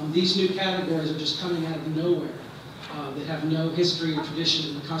 These new categories are just coming out of nowhere that have no history or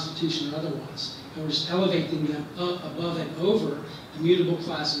tradition in the Constitution or otherwise. And we're just elevating them up above and over immutable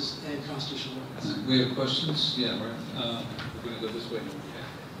classes and constitutional rights. We have questions? Yeah, right. We're going to go this way.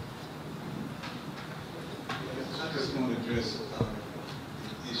 I just want to address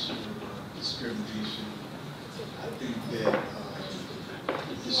the issue of discrimination. I think that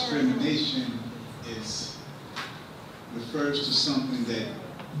discrimination refers to something that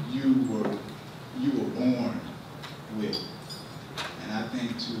you were born with, and I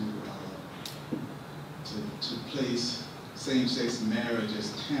think to place same-sex marriage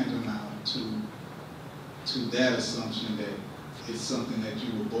as tantamount to that assumption that it's something that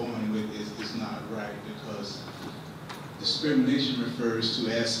you were born with is not right, because discrimination refers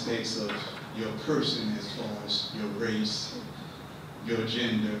to aspects of your person as far as your race, your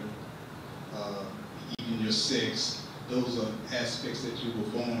gender, even your sex. Those are aspects that you were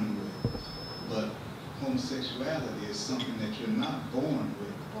born with. But homosexuality is something that you're not born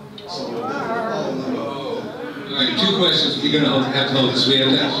with. So it doesn't fall under. All right, two questions. We're going to have to hold this.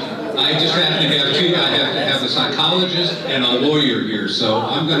 I just happen to have two. I have to have a psychologist and a lawyer here. So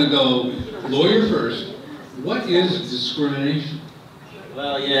I'm going to go lawyer first. What is discrimination?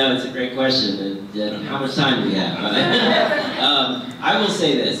 Well, it's a great question. How much time do we have? I will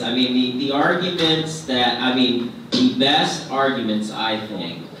say this. I mean, the arguments the best arguments, I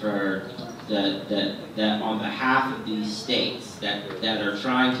think, for that on behalf of these states that are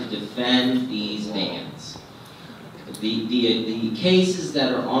trying to defend these bans, the cases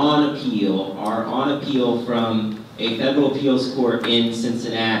that are on appeal from a federal appeals court in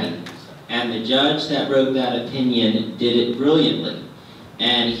Cincinnati, and the judge that wrote that opinion did it brilliantly.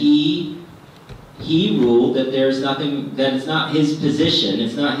 And he ruled that there's nothing, that it's not his position,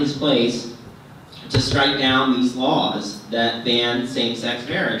 it's not his place to strike down these laws that ban same-sex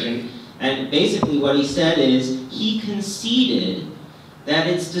marriage. And basically what he said is, he conceded that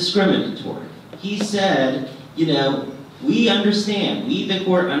it's discriminatory. He said, we understand, we the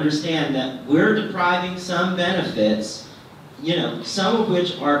court understand that we're depriving some benefits, some of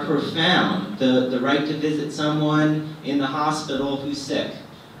which are profound, the right to visit someone in the hospital who's sick,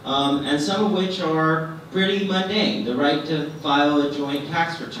 and some of which are pretty mundane, the right to file a joint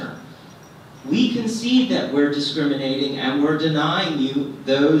tax return. We concede that we're discriminating and we're denying you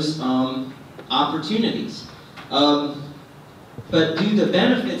those opportunities. But do the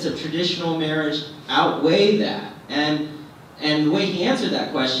benefits of traditional marriage outweigh that? And the way he answered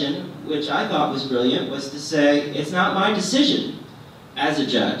that question, which I thought was brilliant, was to say, it's not my decision as a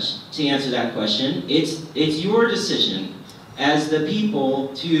judge to answer that question. It's your decision as the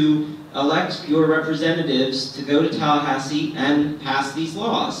people to elect your representatives to go to Tallahassee and pass these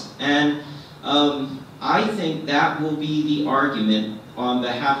laws. And I think that will be the argument on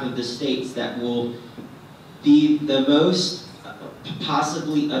behalf of the states that will be the most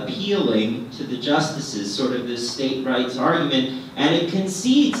possibly appealing to the justices, sort of this state rights argument. And it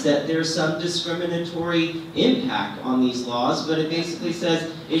concedes that there's some discriminatory impact on these laws, but it basically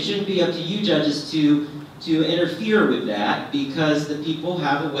says it shouldn't be up to you judges to interfere with that, because the people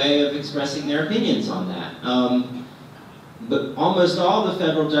have a way of expressing their opinions on that. But almost all the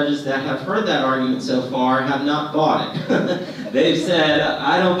federal judges that have heard that argument so far have not bought it. They've said,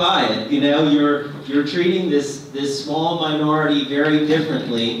 I don't buy it. You're treating this small minority very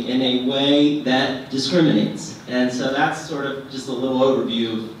differently in a way that discriminates. And so that's sort of just a little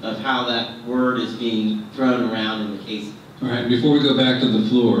overview of how that word is being thrown around in the case. All right, before we go back to the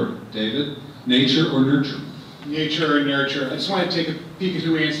floor, David, nature or nurture? Nature or nurture. I just want to take a peek at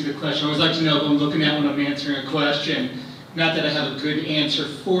who answered the question. I always like to know who I'm looking at when I'm answering a question. Not that I have a good answer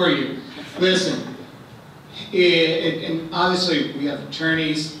for you. Listen, and obviously we have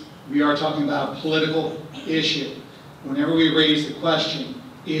attorneys, We are talking about a political issue. Whenever we raise the question,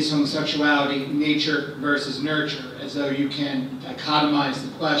 is homosexuality nature versus nurture, as though you can dichotomize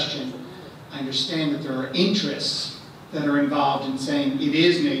the question, I understand that there are interests that are involved in saying it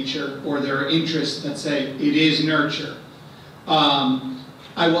is nature, or there are interests that say it is nurture.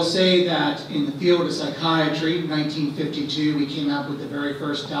 I will say that in the field of psychiatry, in 1952, we came out with the very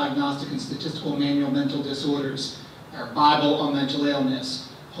first diagnostic and statistical manual of mental disorders, our Bible on mental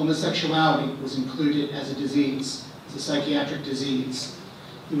illness. Homosexuality was included as a disease, as a psychiatric disease.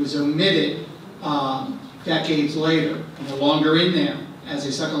 It was omitted decades later, no longer in there, as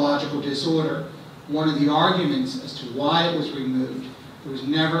a psychological disorder. One of the arguments as to why it was removed, there was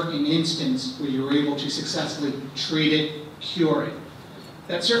never an instance where you were able to successfully treat it, cure it.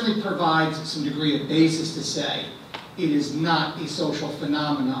 That certainly provides some degree of basis to say it is not a social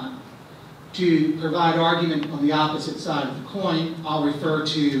phenomenon. To provide argument on the opposite side of the coin, I'll refer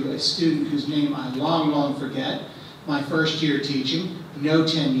to a student whose name I long forget, my first year teaching, no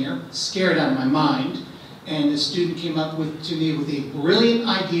tenure, scared out of my mind, and the student came up to me with a brilliant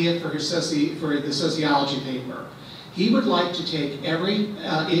idea for the sociology paper. He would like to take every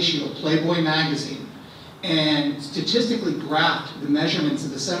issue of Playboy magazine and statistically graph the measurements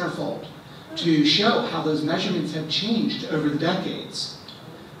of the centerfold to show how those measurements have changed over the decades.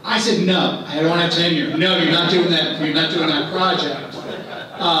 I said, no, I don't have tenure. No, you're not doing that. You're not doing that project.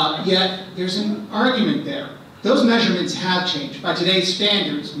 Yet there's an argument there. Those measurements have changed. By today's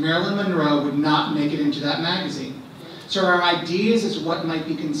standards, Marilyn Monroe would not make it into that magazine. So our ideas as what might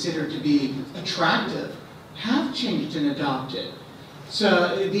be considered to be attractive have changed and adopted.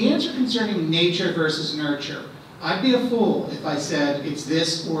 So the answer concerning nature versus nurture, I'd be a fool if I said it's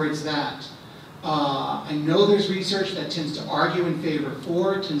this or it's that. I know there's research that tends to argue in favor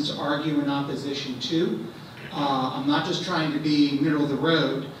for, tends to argue in opposition to. I'm not just trying to be middle of the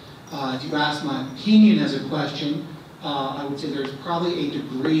road. If you ask my opinion as a question, I would say there's probably a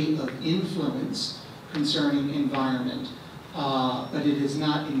degree of influence concerning environment, but it is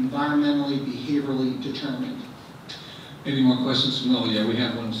not environmentally, behaviorally determined. Any more questions from Will? Yeah, we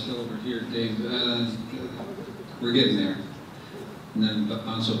have one still over here, Dave. We're getting there. And then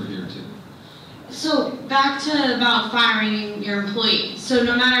bounce over here too. So back to about firing your employees. So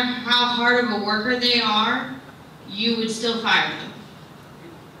no matter how hard of a worker they are, you would still fire them.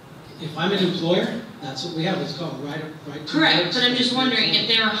 If I'm an employer, that's what we have. It's called right to Correct, but I'm just wondering if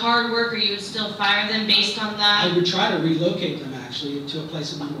they're a hard worker, you would still fire them based on that? I would try to relocate them actually to a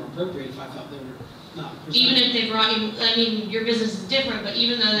place that would be more appropriate if I felt they were not. Even if they brought you, I mean, your business is different, but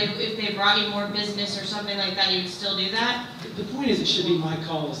even though if they brought you more business or something like that, you would still do that? The point is it should be my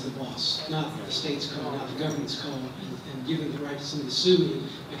call as the boss, not the state's call, not the government's call, and giving the right to somebody to sue me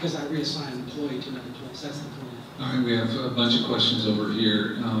because I reassign an employee to another place. That's the point. All right, we have a bunch of questions over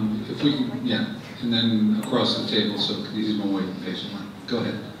here. If we can, yeah, and then across the table, so these will wait patiently. Go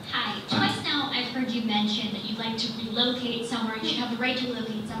ahead. Hi. Twice now I've heard you mention that you'd like to relocate somewhere. You should have the right to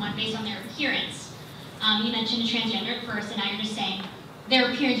relocate someone based on their appearance. You mentioned a transgender at first, and now you're just saying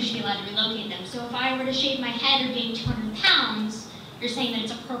their appearance, you should be allowed to relocate them. So if I were to shave my head or gain 200 pounds, you're saying that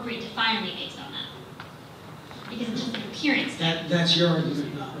it's appropriate to fire me based on that? Because it's just an appearance. That's your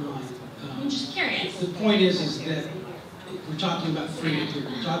argument, not mine. I'm just curious. The point is that we're talking about freedom here.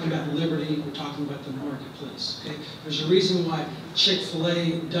 We're talking about liberty. We're talking about the marketplace. Okay? There's a reason why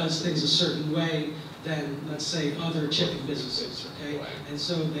Chick-fil-A does things a certain way than, let's say, other chicken businesses. Okay? And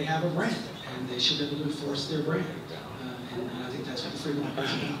so they have a brand, and they should be able to enforce their brand. And I think that's what the free market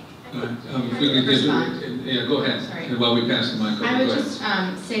is about. If we could get, yeah, go ahead. Sorry. While we pass the mic over, I would go ahead. just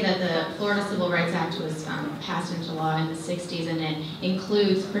say that the Florida Civil Rights Act was passed into law in the 60s, and it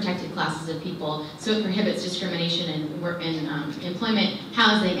includes protected classes of people. So it prohibits discrimination in employment,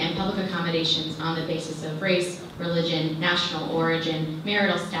 housing, and public accommodations on the basis of race, religion, national origin,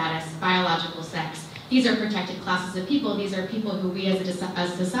 marital status, biological sex. These are protected classes of people. These are people who we as a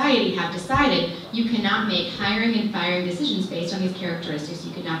society have decided you cannot make hiring and firing decisions based on these characteristics.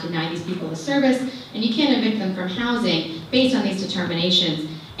 You cannot deny these people a service, and you can't evict them from housing based on these determinations.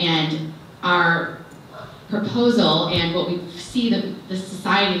 And our proposal and what we see the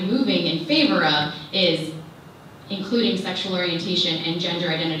society moving in favor of is including sexual orientation and gender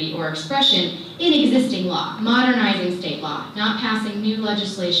identity or expression in existing law, modernizing state law, not passing new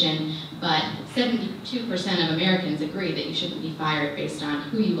legislation, but 72% of Americans agree that you shouldn't be fired based on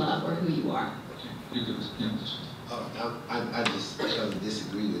who you love or who you are. I just totally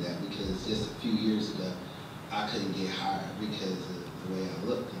disagree with that because just a few years ago, I couldn't get hired because of the way I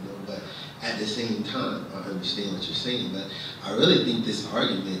look, you know. But at the same time, I understand what you're saying, but I really think this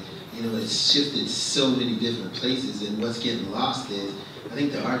argument, you know, it's shifted so many different places, and what's getting lost is, I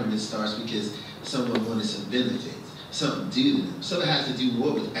think the argument starts because someone wanted some benefits, something due to them. So it has to do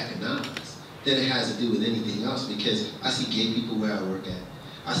more with economics than it has to do with anything else, because I see gay people where I work at.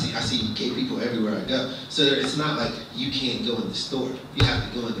 I see gay people everywhere I go. So it's not like you can't go in the store. You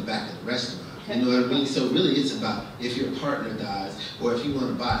have to go in the back of the restaurant. You know what I mean? So really it's about if your partner dies or if you want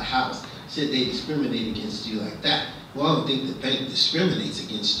to buy a house, should they discriminate against you like that? Well, I don't think the bank discriminates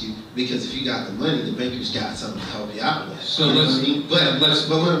against you, because if you got the money, the banker's got something to help you out with. So you know what I mean? But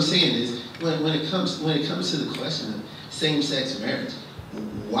what I'm saying is, when it comes to the question of same-sex marriage,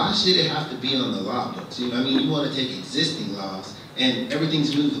 why should it have to be on the law books? You know, I mean, you want to take existing laws and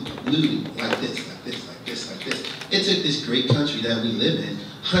everything's moving like this, like this, like this, like this. It took this great country that we live in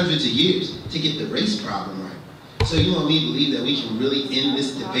hundreds of years to get the race problem right. So you want me to believe that we can really end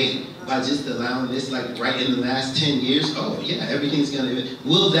this debate by just allowing this, like right in the last 10 years? Oh yeah, everything's gonna,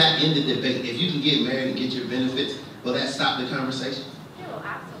 will that end the debate? If you can get married and get your benefits, will that stop the conversation? There will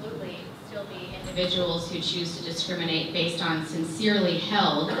absolutely still be individuals who choose to discriminate based on sincerely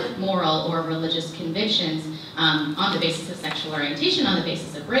held moral or religious convictions on the basis of sexual orientation, on the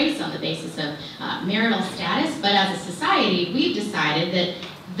basis of race, on the basis of marital status. But as a society, we've decided that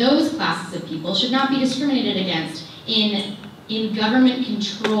those classes of people should not be discriminated against in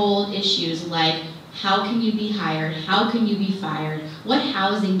government-controlled issues like how can you be hired, how can you be fired, what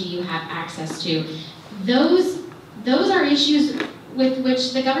housing do you have access to. Those are issues with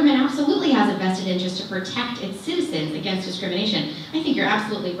which the government absolutely has a vested interest to protect its citizens against discrimination. I think you're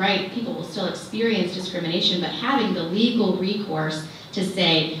absolutely right. People will still experience discrimination, but having the legal recourse to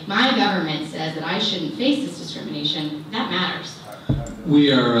say, my government says that I shouldn't face this discrimination, that matters.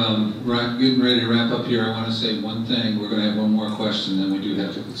 We are getting ready to wrap up here. I want to say one thing. We're going to have one more question, then we do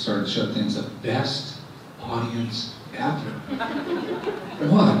have to start to shut things up. Best audience ever.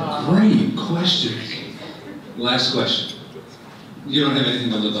 What a great question. Last question. You don't have anything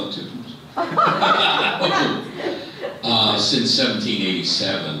to live up to. Since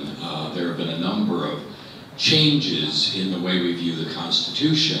 1787, there have been a number of changes in the way we view the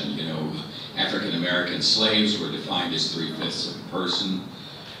Constitution. You know, African American slaves were defined as 3/5 of a person.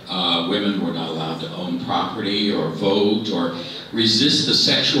 Women were not allowed to own property or vote or resist the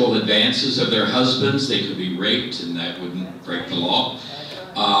sexual advances of their husbands. They could be raped and that wouldn't break the law.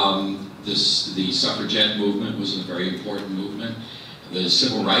 The suffragette movement was a very important movement. The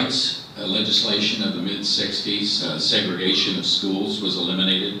civil rights legislation of the mid-60s, segregation of schools was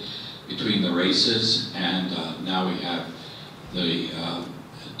eliminated between the races, and now we have the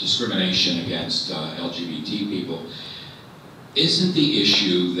discrimination against LGBT people. Isn't the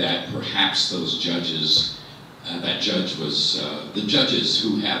issue that perhaps those judges, the judges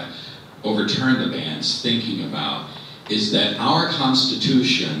who have overturned the bans thinking about, is that our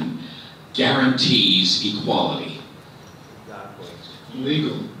Constitution guarantees equality?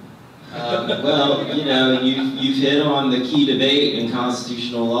 Legal. Well, you know, you've hit on the key debate in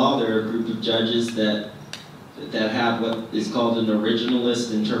constitutional law. There are a group of judges that have what is called an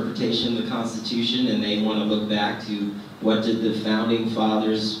originalist interpretation of the Constitution, and they want to look back to what did the founding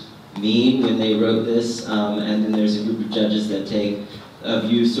fathers mean when they wrote this, and then there's a group of judges that take a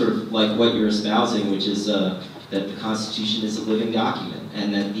view sort of like what you're espousing, which is that the Constitution is a living document,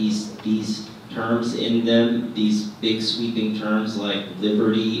 and that these terms in them, these big sweeping terms like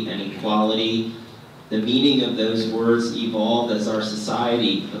liberty and equality, the meaning of those words evolve as our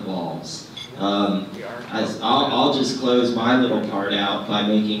society evolves. I'll just close my little part out by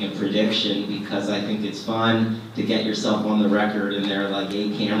making a prediction, because I think it's fun to get yourself on the record, and there are like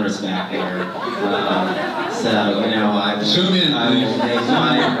 8 cameras back there. So, you know, I will make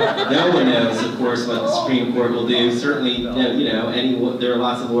mine. No one knows, of course, what the Supreme Court will do. Certainly, you know, there are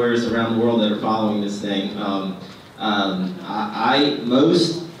lots of lawyers around the world that are following this thing.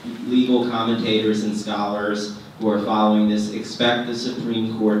 Most legal commentators and scholars who are following this expect the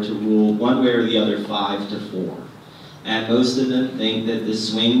Supreme Court to rule one way or the other 5-4. And most of them think that the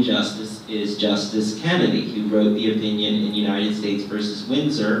swing justice is Justice Kennedy, who wrote the opinion in United States versus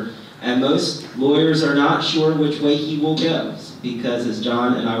Windsor. And most lawyers are not sure which way he will go, because as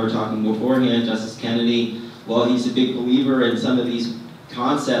John and I were talking beforehand, Justice Kennedy, while he's a big believer in some of these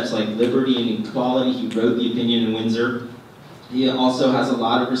concepts like liberty and equality, he wrote the opinion in Windsor. He also has a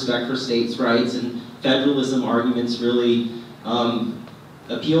lot of respect for states' rights, and federalism arguments really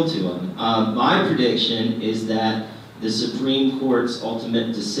appeal to him. My prediction is that the Supreme Court's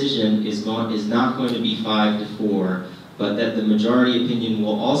ultimate decision is not going to be 5-4, but that the majority opinion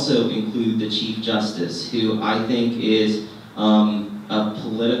will also include the Chief Justice, who I think is a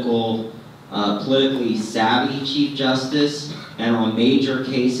political politically savvy Chief Justice, and on major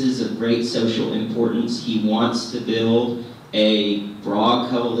cases of great social importance, he wants to build a broad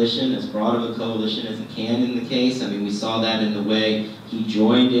coalition, as broad of a coalition as he can in the case. I mean, we saw that in the way he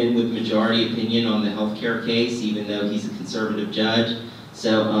joined in with majority opinion on the healthcare case, even though he's a conservative judge.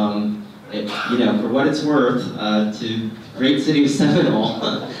 So, you know, for what it's worth, to great city of Seminole,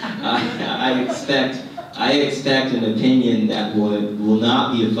 I expect an opinion that will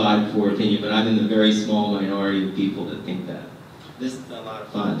not be a 5-4 opinion, but I'm in the very small minority of people that think that. This is a lot of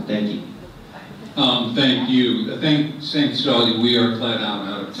fun. Thank you. Thank you. Thanks to all you. We are flat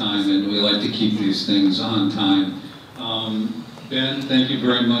out of time, and we like to keep these things on time. Ben, thank you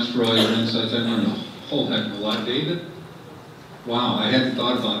very much for all your insights. I learned a whole heck of a lot. David? Wow, I hadn't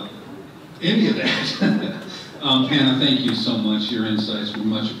thought about any of that. Hannah, thank you so much. Your insights were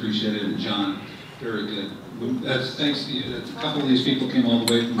much appreciated. And John, very good. That's thanks to you. A couple of these people came all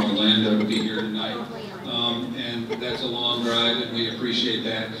the way from Orlando to be here tonight. And that's a long drive, and we appreciate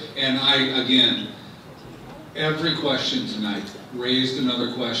that. And again, every question tonight raised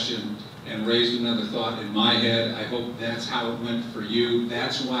another question and raised another thought in my head. I hope that's how it went for you.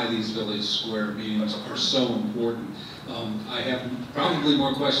 That's why these Village Square meetings are so important. I have probably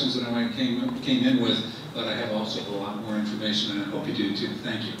more questions than I came in with, but I have also a lot more information, and I hope you do too.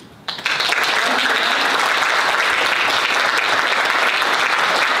 Thank you.